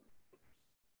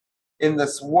in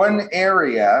this one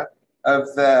area of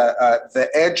the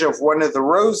edge of one of the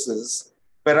roses,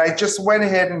 but I just went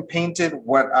ahead and painted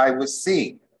what I was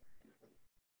seeing.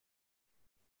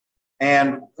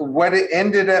 And what it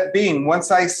ended up being,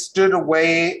 once I stood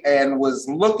away and was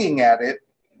looking at it,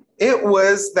 it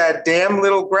was that damn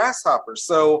little grasshopper.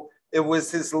 So it was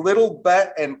his little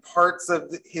butt and parts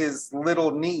of his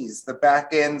little knees, the back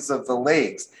ends of the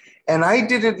legs. And I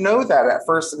didn't know that at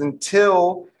first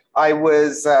until I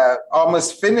was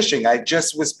almost finishing. I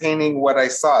just was painting what I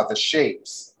saw, the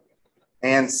shapes.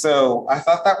 And so I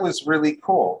thought that was really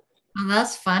cool. Oh,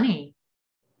 that's funny.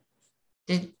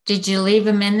 Did you leave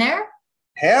him in there?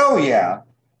 Hell yeah.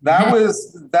 That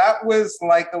was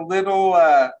like a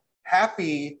little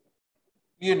happy,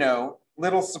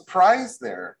 little surprise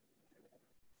there.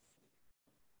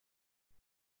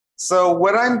 So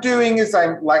what I'm doing is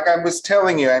like I was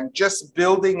telling you, I'm just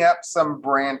building up some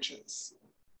branches.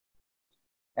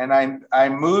 And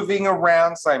I'm moving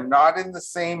around, so I'm not in the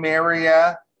same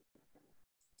area.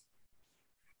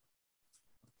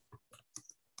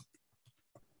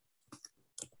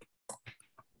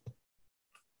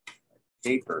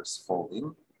 Paper's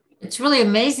folding. It's really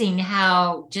amazing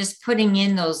how just putting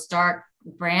in those dark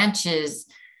branches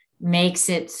makes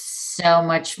it so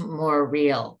much more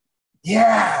real.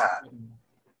 Yeah.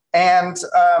 And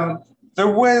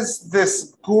there was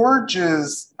this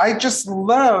gorgeous, I just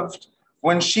loved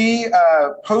when she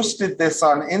posted this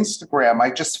on Instagram. I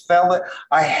just felt it.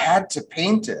 I had to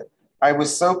paint it. I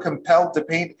was so compelled to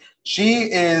paint.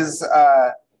 She is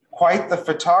quite the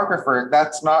photographer.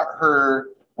 That's not her,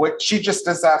 she just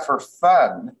does that for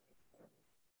fun.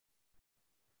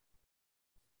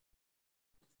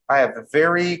 I have a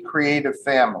very creative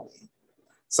family.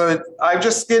 So I'm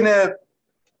just gonna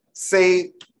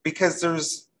say, because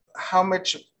there's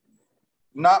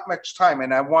not much time,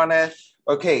 and I wanna,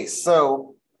 okay,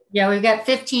 so. Yeah, we've got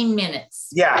 15 minutes.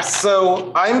 Yeah,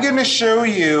 so I'm gonna show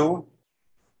you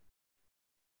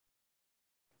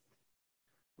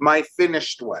my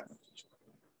finished one.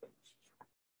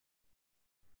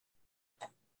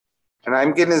 And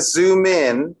I'm going to zoom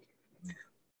in.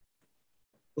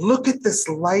 Look at this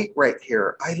light right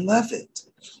here. I love it.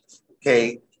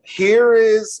 Okay, here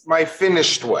is my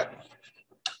finished one.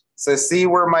 So see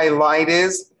where my light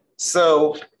is?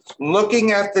 So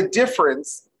looking at the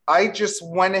difference, I just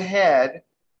went ahead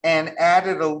and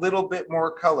added a little bit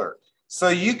more color. So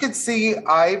you can see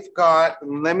I've got,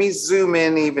 let me zoom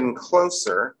in even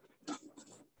closer.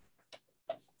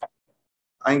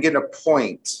 I'm going to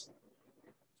point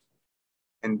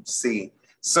and see.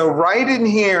 So right in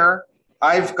here,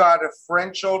 I've got a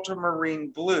French ultramarine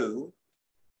blue.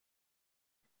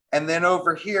 And then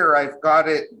over here, I've got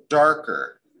it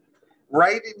darker.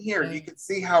 Right in here, you can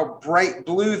see how bright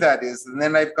blue that is. And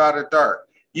then I've got a dark.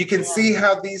 You can see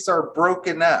how these are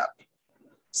broken up.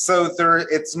 So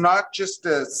it's not just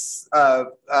a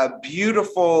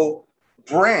beautiful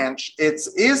branch. It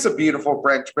is a beautiful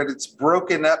branch, but it's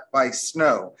broken up by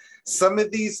snow. Some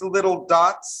of these little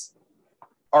dots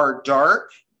are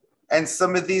dark, and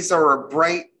some of these are a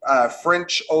bright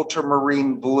French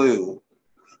ultramarine blue.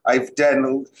 I've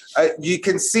done, you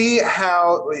can see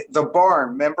how the barn,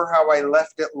 remember how I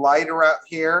left it lighter out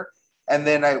here and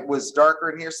then I was darker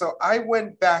in here? So I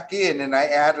went back in and I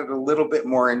added a little bit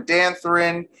more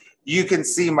indanthrene. You can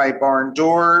see my barn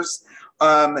doors.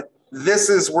 This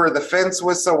is where the fence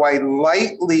was, so I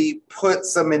lightly put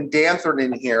some indanthrene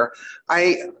in here.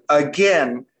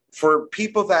 Again, for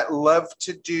people that love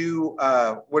to do,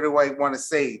 what do I want to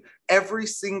say? Every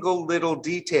single little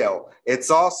detail.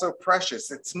 It's also precious.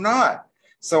 It's not.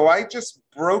 So I just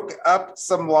broke up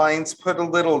some lines, put a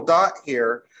little dot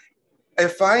here.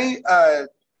 If I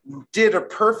did a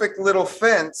perfect little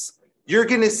fence, you're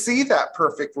going to see that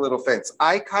perfect little fence.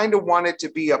 I kind of want it to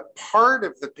be a part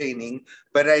of the painting,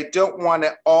 but I don't want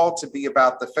it all to be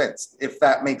about the fence, if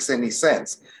that makes any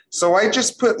sense. So I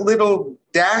just put little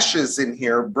dashes in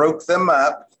here, broke them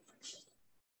up.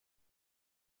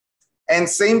 And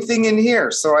same thing in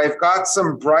here. So I've got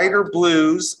some brighter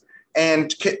blues,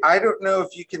 and I don't know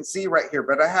if you can see right here,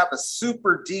 but I have a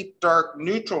super deep, dark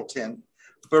neutral tint.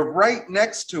 But right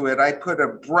next to it, I put a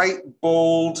bright,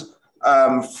 bold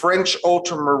French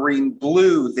ultramarine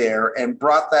blue there and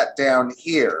brought that down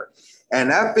here.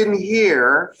 And up in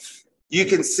here, you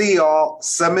can see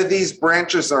some of these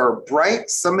branches are bright,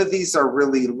 some of these are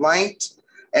really light,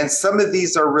 and some of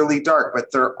these are really dark,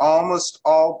 but they're almost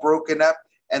all broken up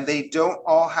and they don't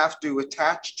all have to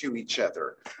attach to each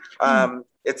other.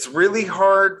 It's really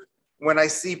hard when I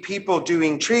see people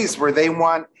doing trees where they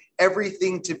want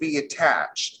everything to be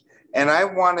attached. And I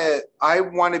want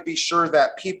to be sure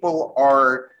that people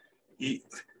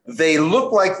they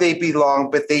look like they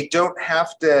belong, but they don't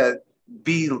have to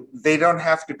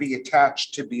be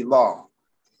attached to belong.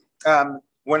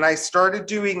 When I started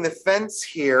doing the fence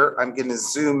here, I'm going to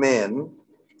zoom in.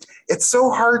 It's so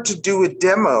hard to do a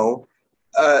demo,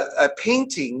 a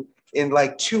painting in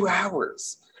like 2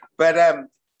 hours. But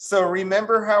so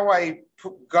remember how I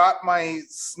got my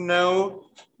snow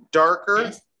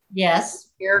darker? Yes.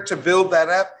 Here to build that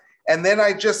up. And then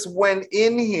I just went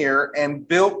in here and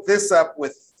built this up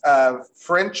with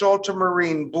French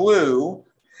ultramarine blue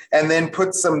and then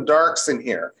put some darks in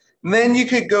here. And then you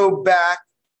could go back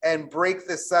and break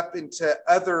this up into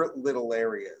other little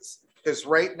areas because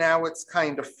right now it's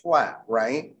kind of flat,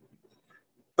 right?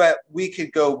 But we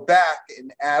could go back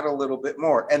and add a little bit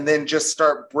more and then just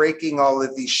start breaking all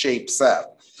of these shapes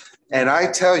up. And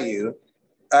I tell you,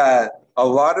 a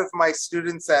lot of my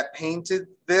students that painted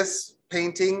this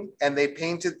painting and they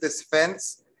painted this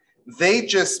fence, they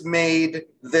just made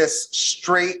this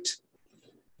straight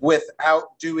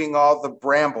without doing all the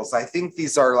brambles. I think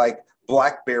these are like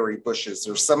blackberry bushes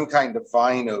or some kind of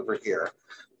vine over here.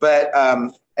 But,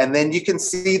 and then you can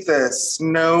see the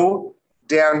snow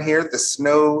down here, the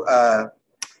snow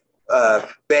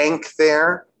bank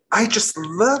there. I just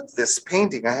love this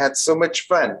painting. I had so much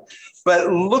fun.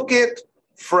 But look at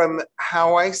from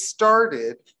how I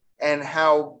started and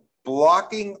how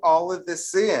blocking all of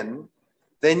this in,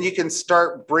 then you can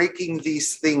start breaking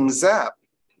these things up.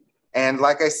 And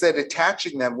like I said,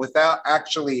 attaching them without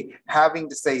actually having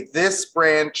to say this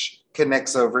branch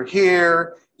connects over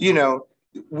here. You know,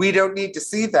 we don't need to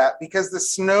see that because the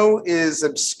snow is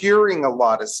obscuring a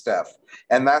lot of stuff.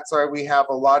 And that's why we have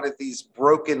a lot of these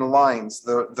broken lines,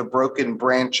 the broken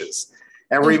branches.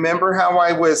 And remember how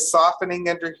I was softening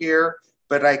under here,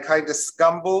 but I kind of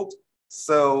scumbled.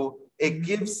 So it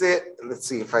gives it, let's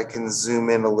see if I can zoom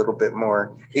in a little bit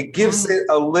more. It gives it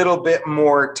a little bit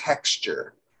more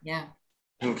texture. Yeah.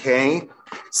 Okay.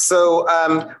 So,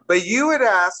 but you had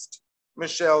asked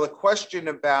Michelle, a question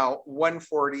about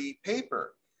 140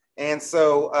 paper. And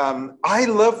so I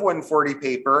love 140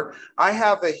 paper. I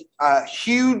have a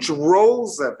huge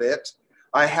rolls of it.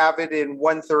 I have it in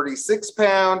 136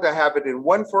 pound. I have it in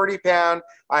 140 pound.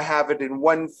 I have it in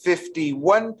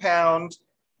 151 pound.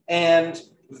 And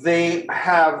they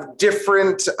have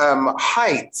different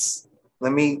heights.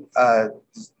 Let me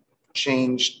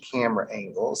change camera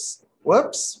angles.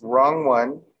 Whoops, wrong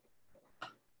one.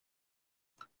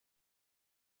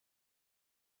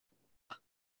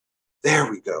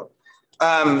 There we go.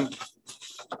 I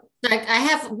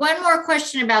have one more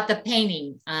question about the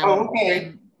painting.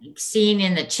 Okay. I'm seeing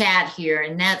in the chat here,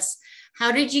 and that's,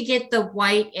 how did you get the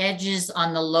white edges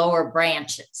on the lower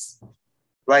branches?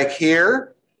 Like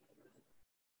here?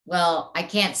 Well, I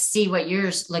can't see what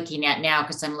you're looking at now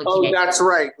because I'm looking at. Oh, that's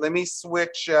right. Let me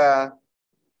switch.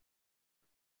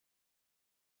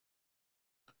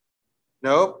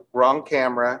 Nope, wrong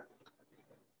camera.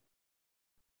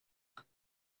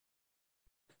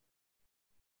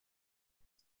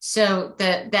 So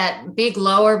that big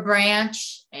lower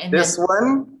branch and This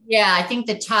one? Yeah, I think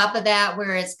the top of that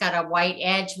where it's got a white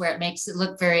edge where it makes it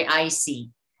look very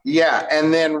icy. Yeah,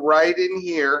 and then right in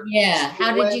here. Yeah,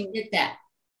 how did you get that?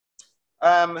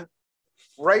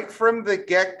 Right from the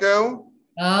get-go.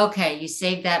 Okay, you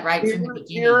saved that right from the beginning.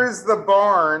 Here is the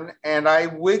barn, and I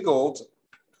wiggled.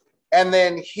 And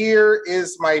then here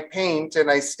is my paint, and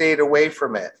I stayed away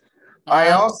from it.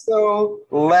 I also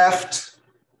left,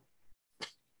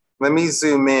 let me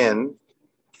zoom in.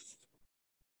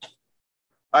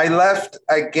 I left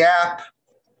a gap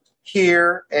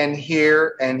here and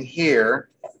here and here.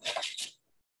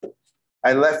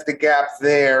 I left a gap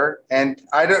there, and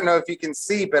I don't know if you can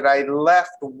see, but I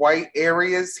left white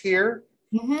areas here.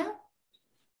 Mm-hmm.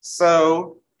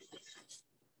 So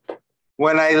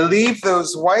when I leave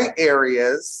those white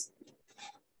areas,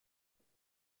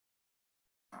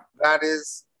 that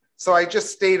is, so I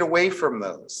just stayed away from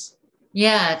those.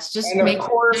 Yeah, it's just makes it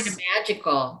kind of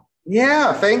magical.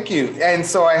 Yeah, thank you. And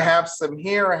so I have some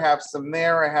here, I have some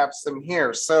there, I have some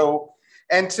here. So,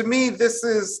 and to me, this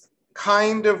is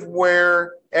kind of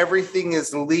where everything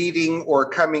is leading or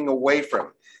coming away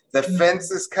from. The fence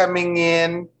is coming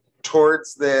in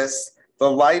towards this,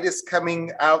 the light is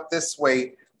coming out this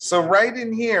way. So right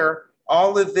in here,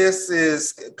 all of this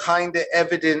is kind of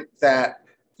evident that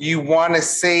you want to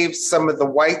save some of the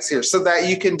whites here so that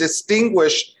you can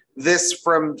distinguish this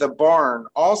from the barn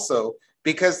also,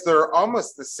 because they're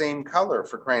almost the same color,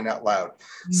 for crying out loud.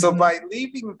 Mm-hmm. So by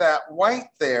leaving that white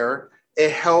there,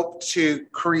 it helped to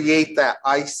create that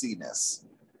iciness.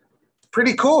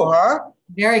 Pretty cool, huh?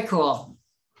 Very cool.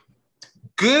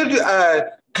 Good,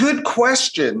 good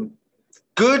question.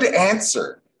 Good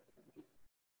answer.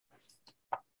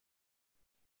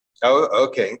 Oh,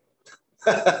 okay.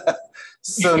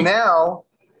 So now,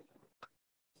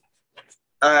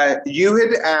 you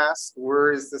had asked,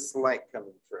 where is this light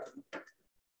coming from?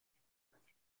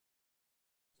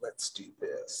 Let's do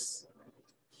this.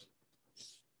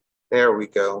 There we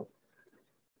go.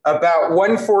 About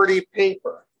 140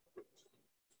 paper.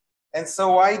 And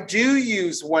so I do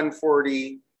use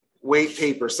 140 weight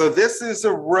paper. So this is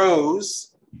a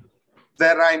rose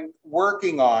that I'm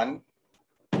working on,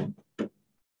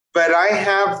 but I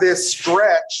have this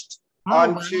stretched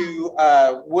onto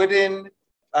wooden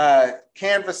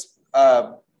canvas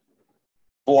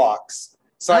blocks.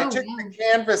 So I took the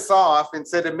canvas off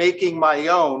instead of making my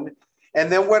own. And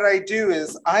then what I do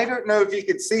is, I don't know if you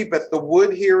can see, but the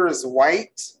wood here is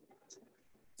white.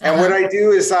 And what I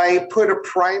do is I put a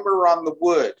primer on the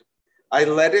wood. I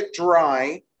let it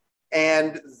dry,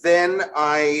 and then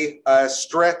I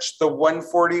stretch the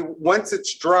 140. Once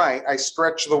it's dry, I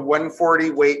stretch the 140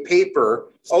 weight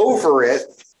paper over it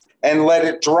and let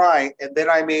it dry, and then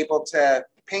I'm able to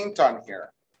paint on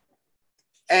here.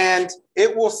 And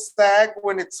it will sag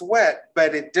when it's wet,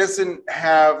 but it doesn't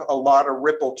have a lot of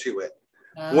ripple to it.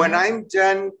 When I'm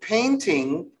done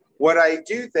painting, what I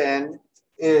do then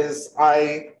is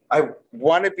I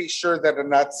want to be sure that I'm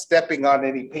not stepping on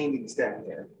any paintings down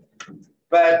here.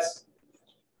 But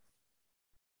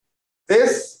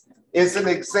this is an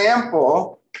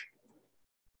example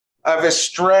of a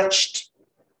stretched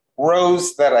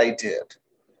rose that I did.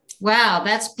 Wow,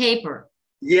 that's paper.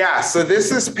 Yeah, so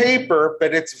this is paper,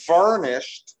 but it's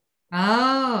varnished.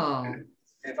 Oh.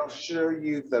 And I'll show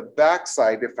you the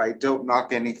backside if I don't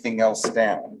knock anything else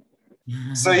down.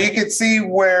 So you can see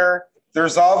where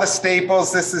there's all the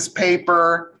staples. This is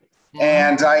paper.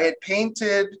 And I had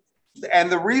painted.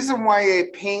 And the reason why I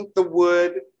paint the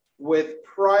wood with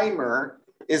primer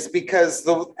is because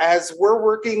as we're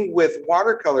working with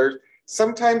watercolors,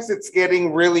 sometimes it's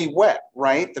getting really wet,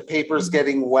 right? The paper's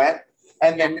getting wet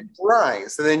and then it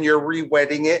dries. And then you're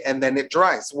re-wetting it and then it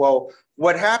dries. Well,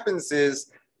 what happens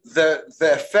is the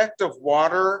effect of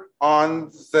water on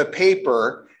the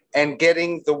paper and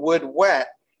getting the wood wet,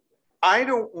 I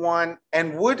don't want,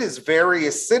 and wood is very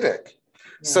acidic.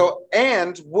 So,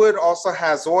 and wood also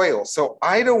has oil. So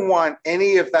I don't want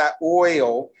any of that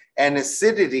oil and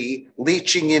acidity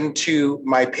leaching into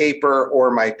my paper or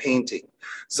my painting.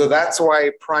 So that's why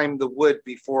I prime the wood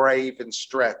before I even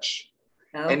stretch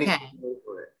anything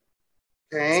over it.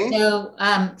 Okay. So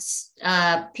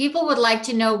people would like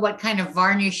to know what kind of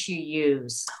varnish you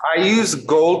use. I use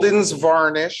Golden's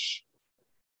varnish.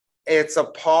 It's a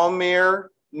Palmier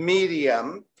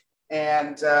medium.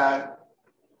 And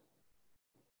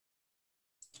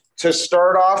to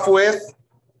start off with,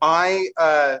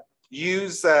 I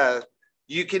use,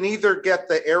 you can either get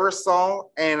the aerosol,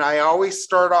 and I always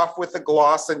start off with a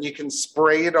gloss and you can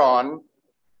spray it on.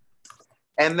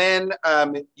 And then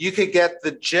you could get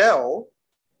the gel.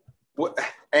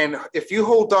 And if you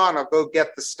hold on, I'll go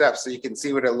get the steps so you can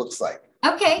see what it looks like.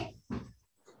 Okay.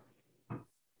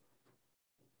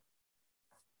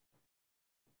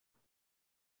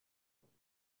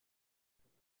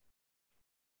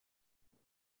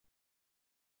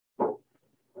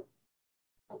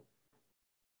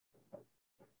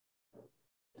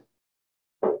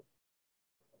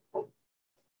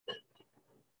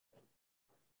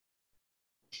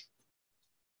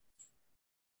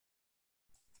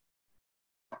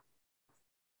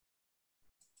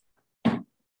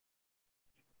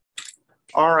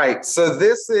 All right, so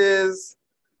this is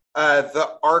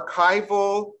the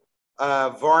archival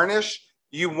varnish.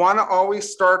 You want to always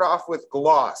start off with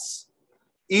gloss.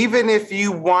 Even if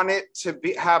you want it to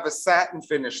have a satin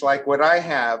finish like what I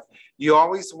have, you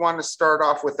always want to start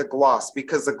off with a gloss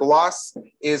because the gloss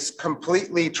is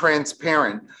completely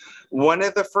transparent. One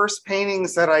of the first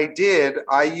paintings that I did,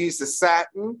 I used a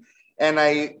satin and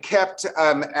I kept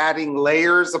adding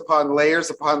layers upon layers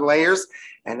upon layers.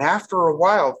 And after a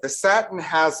while, the satin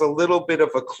has a little bit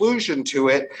of occlusion to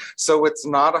it, so it's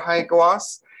not a high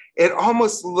gloss. It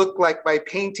almost looked like my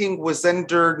painting was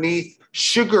underneath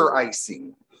sugar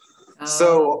icing. Oh.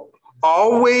 So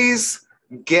always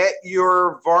get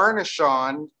your varnish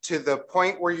on to the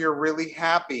point where you're really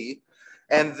happy,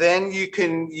 and then you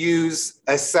can use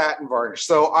a satin varnish.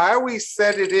 So I always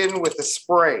set it in with a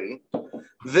spray.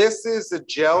 This is a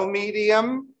gel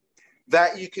medium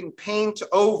that you can paint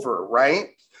over,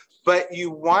 right? But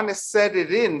you want to set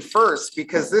it in first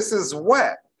because this is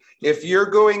wet. If you're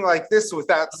going like this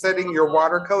without setting your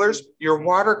watercolors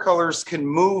can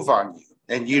move on you,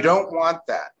 and you don't want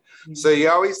that. So you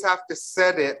always have to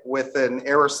set it with an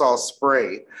aerosol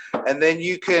spray. And then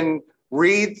you can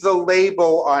read the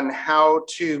label on how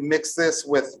to mix this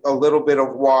with a little bit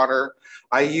of water.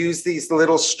 I use these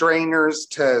little strainers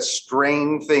to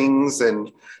strain things, and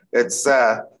it's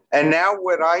and now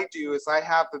what I do is I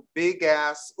have a big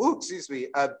air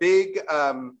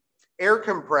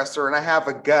compressor, and I have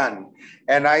a gun,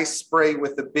 and I spray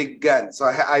with the big gun. So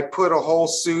I put a whole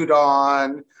suit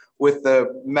on with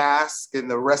the mask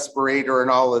and the respirator and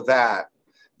all of that,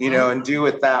 you know, and do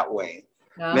it that way.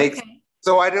 Okay.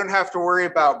 So I don't have to worry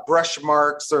about brush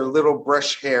marks or little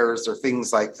brush hairs or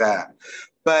things like that.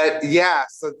 But yeah,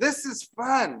 so this is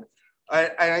fun.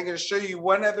 And I'm going to show you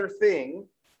one other thing.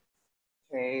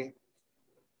 Okay.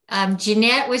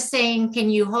 Jeanette was saying, can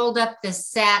you hold up the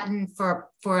satin for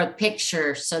a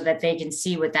picture so that they can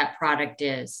see what that product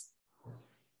is?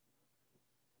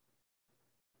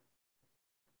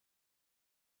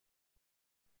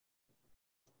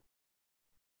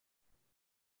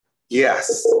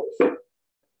 Yes.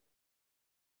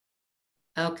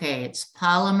 Okay, it's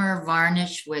polymer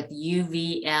varnish with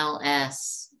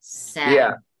UVLS satin.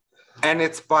 Yeah, and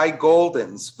it's by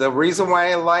Golden's. The reason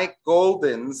why I like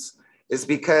Golden's is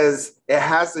because it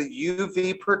has a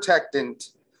UV protectant,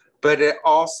 but it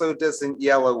also doesn't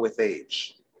yellow with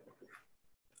age.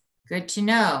 Good to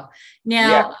know.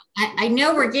 Now, yeah. I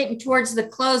know we're getting towards the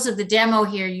close of the demo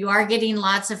here. You are getting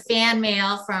lots of fan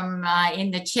mail from in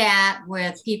the chat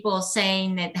with people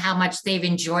saying that how much they've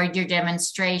enjoyed your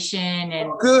demonstration.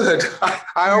 And good.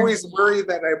 I always worry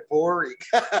that I'm boring.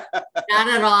 Not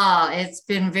at all. It's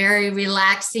been very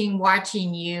relaxing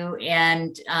watching you,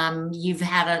 and you've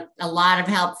had a lot of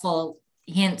helpful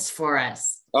hints for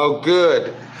us. Oh,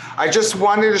 good. I just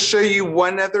wanted to show you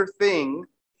one other thing.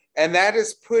 And that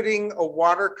is putting a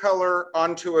watercolor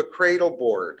onto a cradle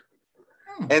board.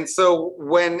 And so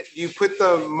when you put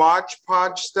the Mod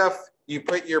Podge stuff, you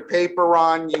put your paper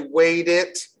on, you weight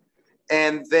it,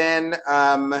 and then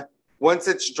Once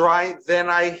it's dry, then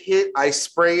I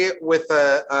spray it with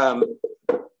the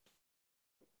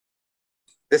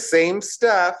same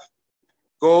stuff,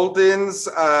 Golden's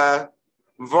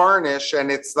varnish,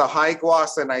 and it's the high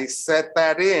gloss, and I set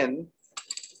that in.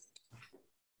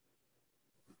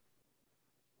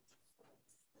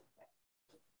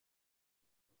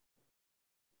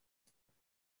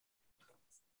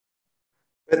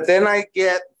 But then I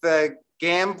get the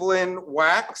Gamblin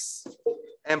wax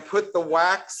and put the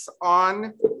wax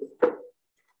on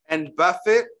and buff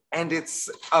it, and it's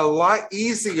a lot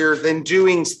easier than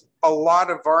doing a lot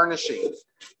of varnishing.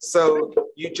 So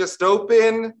you just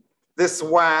open this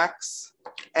wax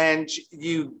and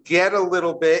you get a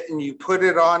little bit and you put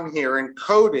it on here and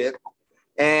coat it,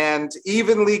 and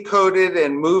evenly coat it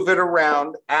and move it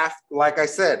around, like I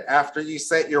said, after you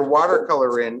set your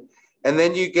watercolor in. And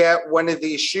then you get one of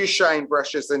these shoe shine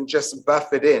brushes and just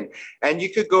buff it in. And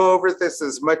you could go over this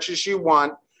as much as you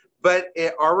want, but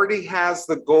it already has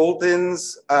the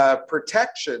Golden's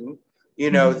protection, you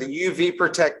know, the UV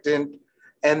protectant.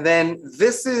 And then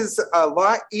this is a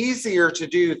lot easier to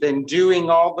do than doing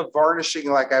all the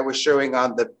varnishing like I was showing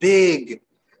on the big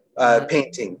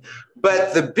painting.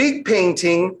 But the big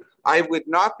painting, I would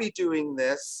not be doing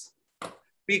this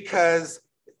because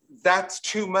that's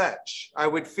too much. I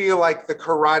would feel like the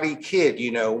Karate Kid,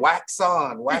 you know, wax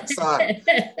on, wax on.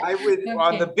 I would,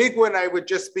 on the big one, I would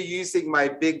just be using my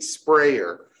big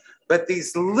sprayer. But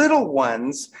these little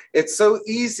ones, it's so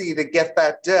easy to get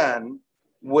that done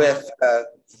with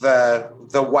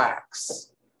the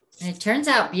wax. And it turns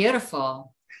out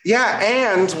beautiful. Yeah,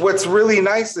 and what's really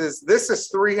nice is this is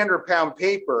 300-pound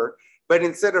paper, but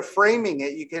instead of framing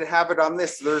it, you can have it on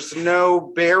this. There's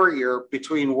no barrier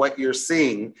between what you're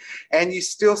seeing, and you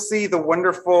still see the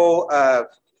wonderful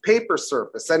paper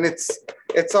surface, and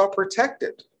it's all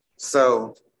protected.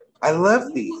 So I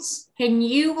love these. Can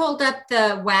you hold up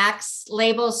the wax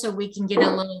label so we can get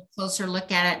a little closer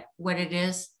look at it, what it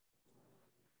is?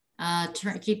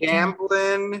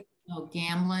 Gamblin. Oh,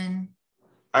 Gamblin.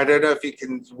 I don't know if you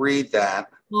can read that.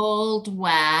 Cold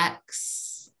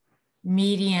wax,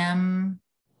 medium.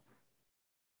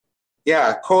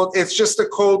 Yeah, cold. It's just a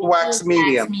cold wax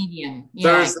medium. Wax medium.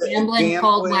 Yeah, Gamblin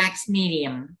cold wax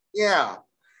medium. Yeah,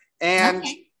 and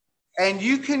and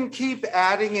you can keep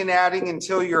adding and adding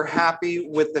until you're happy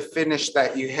with the finish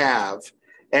that you have.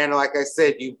 And like I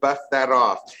said, you buff that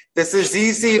off. This is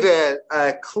easy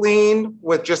to clean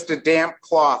with just a damp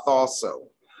cloth also.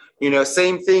 You know,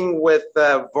 same thing with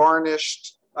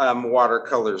varnished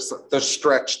watercolors, the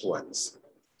stretched ones.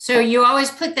 So you always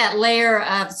put that layer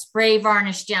of spray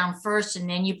varnish down first and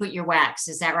then you put your wax,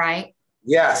 is that right?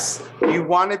 Yes, you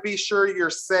want to be sure you're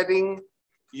setting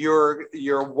your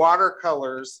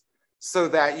watercolors so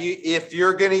that if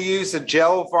you're going to use a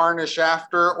gel varnish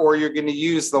after, or you're going to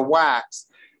use the wax.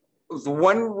 The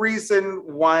one reason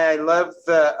why I love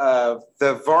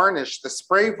the varnish, the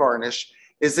spray varnish,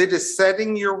 is it is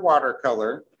setting your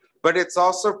watercolor, but it's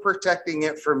also protecting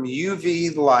it from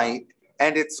UV light,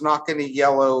 and it's not going to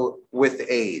yellow with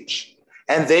age.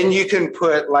 And then you can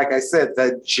put, like I said,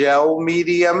 the gel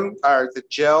medium, or the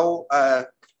gel,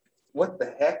 what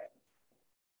the heck?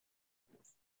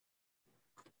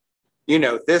 You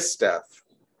know, this stuff.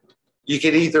 You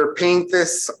could either paint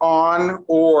this on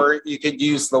or you could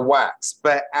use the wax,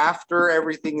 but after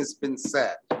everything has been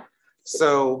set.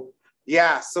 So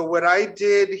yeah, so what I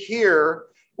did here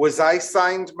was I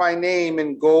signed my name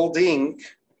in gold ink,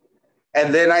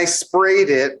 and then I sprayed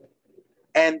it.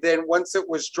 And then once it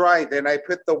was dry, then I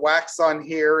put the wax on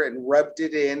here and rubbed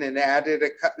it in and added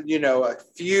a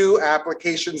few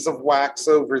applications of wax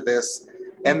over this.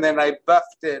 And then I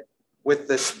buffed it with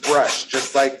this brush,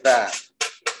 just like that.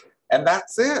 And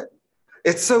that's it.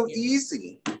 It's so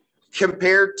easy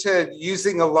compared to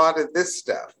using a lot of this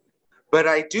stuff. But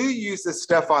I do use this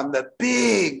stuff on the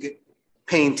big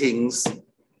paintings.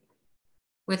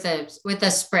 With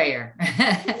a sprayer.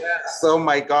 Yes. Oh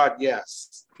my God,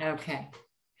 yes. Okay.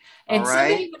 And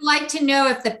somebody would like to know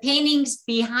if the paintings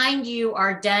behind you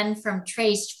are done from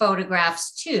traced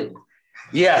photographs too.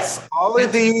 Yes, all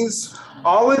of these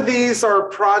are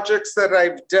projects that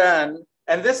I've done.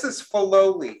 And this is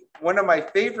Filoli, one of my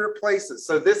favorite places.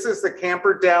 So this is the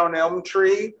Camperdown Elm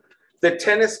Tree. The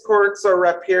tennis courts are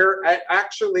up here.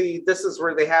 Actually, this is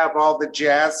where they have all the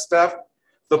jazz stuff.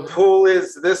 The pool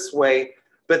is this way,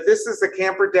 but this is the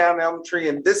Camperdown Elm Tree,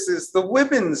 and this is the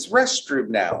women's restroom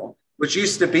now, which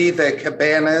used to be the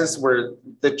cabanas where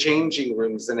the changing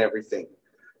rooms and everything.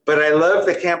 But I love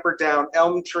the Camperdown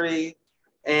Elm Tree,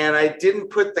 and I didn't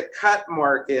put the cut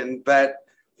mark in, but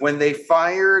when they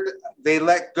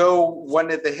let go one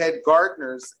of the head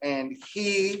gardeners, and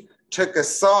he took a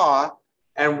saw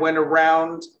and went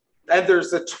around, and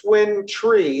there's a twin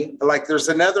tree, like there's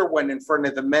another one in front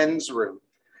of the men's room.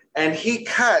 And he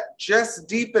cut just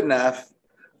deep enough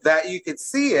that you could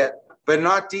see it, but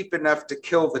not deep enough to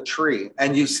kill the tree.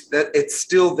 And it's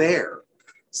still there.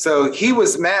 So he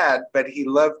was mad, but he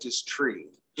loved his tree.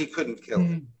 He couldn't kill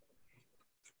it.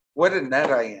 What a nut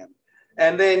I am.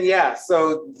 And then, yeah,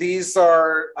 so these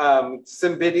are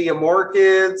Cymbidium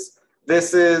orchids.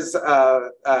 This is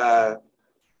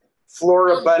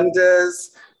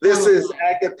Floribundas. This is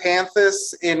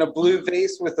Agapanthus in a blue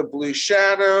vase with a blue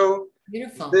shadow.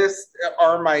 Beautiful. This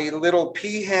are my little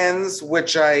peahens,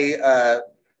 which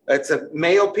it's a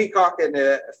male peacock and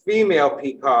a female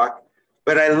peacock,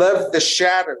 but I love the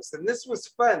shadows. And this was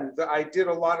fun. I did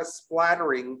a lot of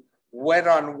splattering wet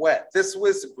on wet. This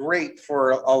was great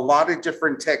for a lot of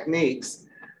different techniques.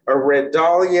 A red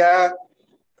dahlia,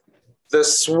 the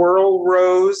swirl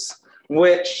rose,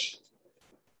 which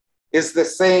is the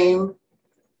same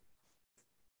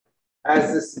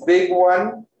as this big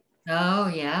one. Oh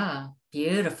yeah,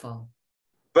 beautiful.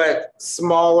 But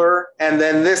smaller. And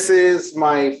then this is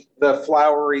the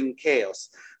flowering chaos.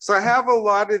 So I have a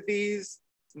lot of these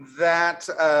that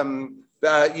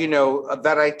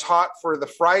that I taught for the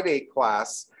Friday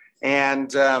class.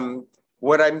 And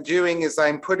what I'm doing is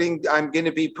I'm going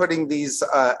to be putting these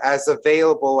as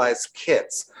available as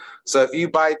kits. So if you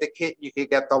buy the kit, you can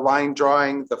get the line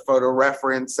drawing, the photo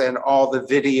reference, and all the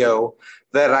video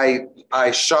that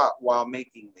I shot while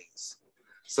making these.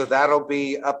 So that'll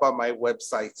be up on my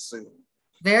website soon.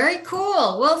 Very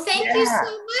cool. Well, thank you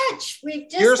so much. We've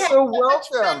just You're had so much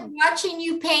fun welcome. watching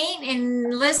you paint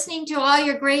and listening to all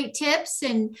your great tips.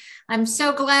 And I'm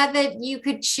so glad that you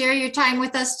could share your time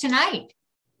with us tonight.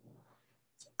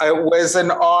 It was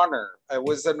an honor. It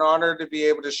was an honor to be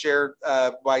able to share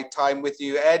my time with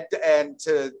you, Ed, and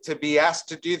to be asked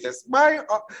to do this.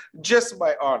 Just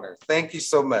my honor. Thank you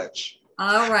so much.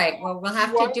 All right. Well, we'll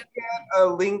have to do a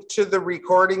link to the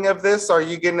recording of this. Are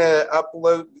you going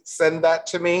to send that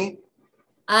to me?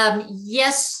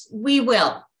 Yes, we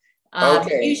will.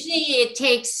 Okay. Usually it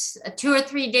takes 2 or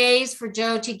 3 days for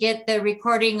Joe to get the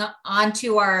recording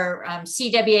onto our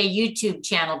CWA YouTube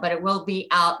channel, but it will be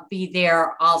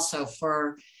there also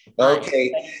for.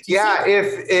 Okay. Yeah.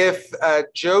 If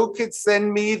Joe could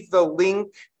send me the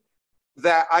link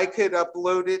that I could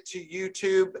upload it to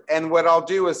YouTube, and what I'll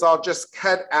do is I'll just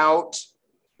cut out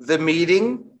the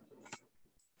meeting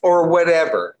or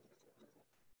whatever.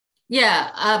 Yeah,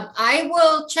 I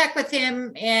will check with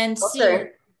him and see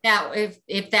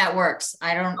if that works.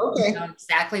 I don't know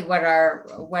exactly what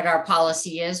our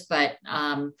policy is, but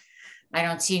I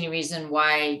don't see any reason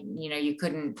why you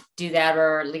couldn't do that,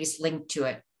 or at least link to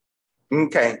it.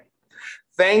 Okay.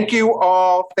 Thank you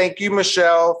all. Thank you,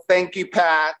 Michelle. Thank you,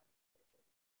 Pat.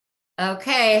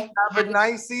 Okay. Have a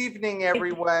nice evening,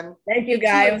 everyone. Thank you,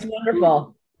 Guy. It was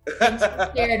wonderful. Thanks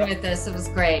for sharing with us. It was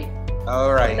great.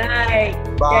 All right. Good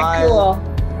night. Bye. Get cool.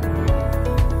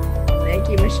 Thank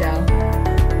you, Michelle.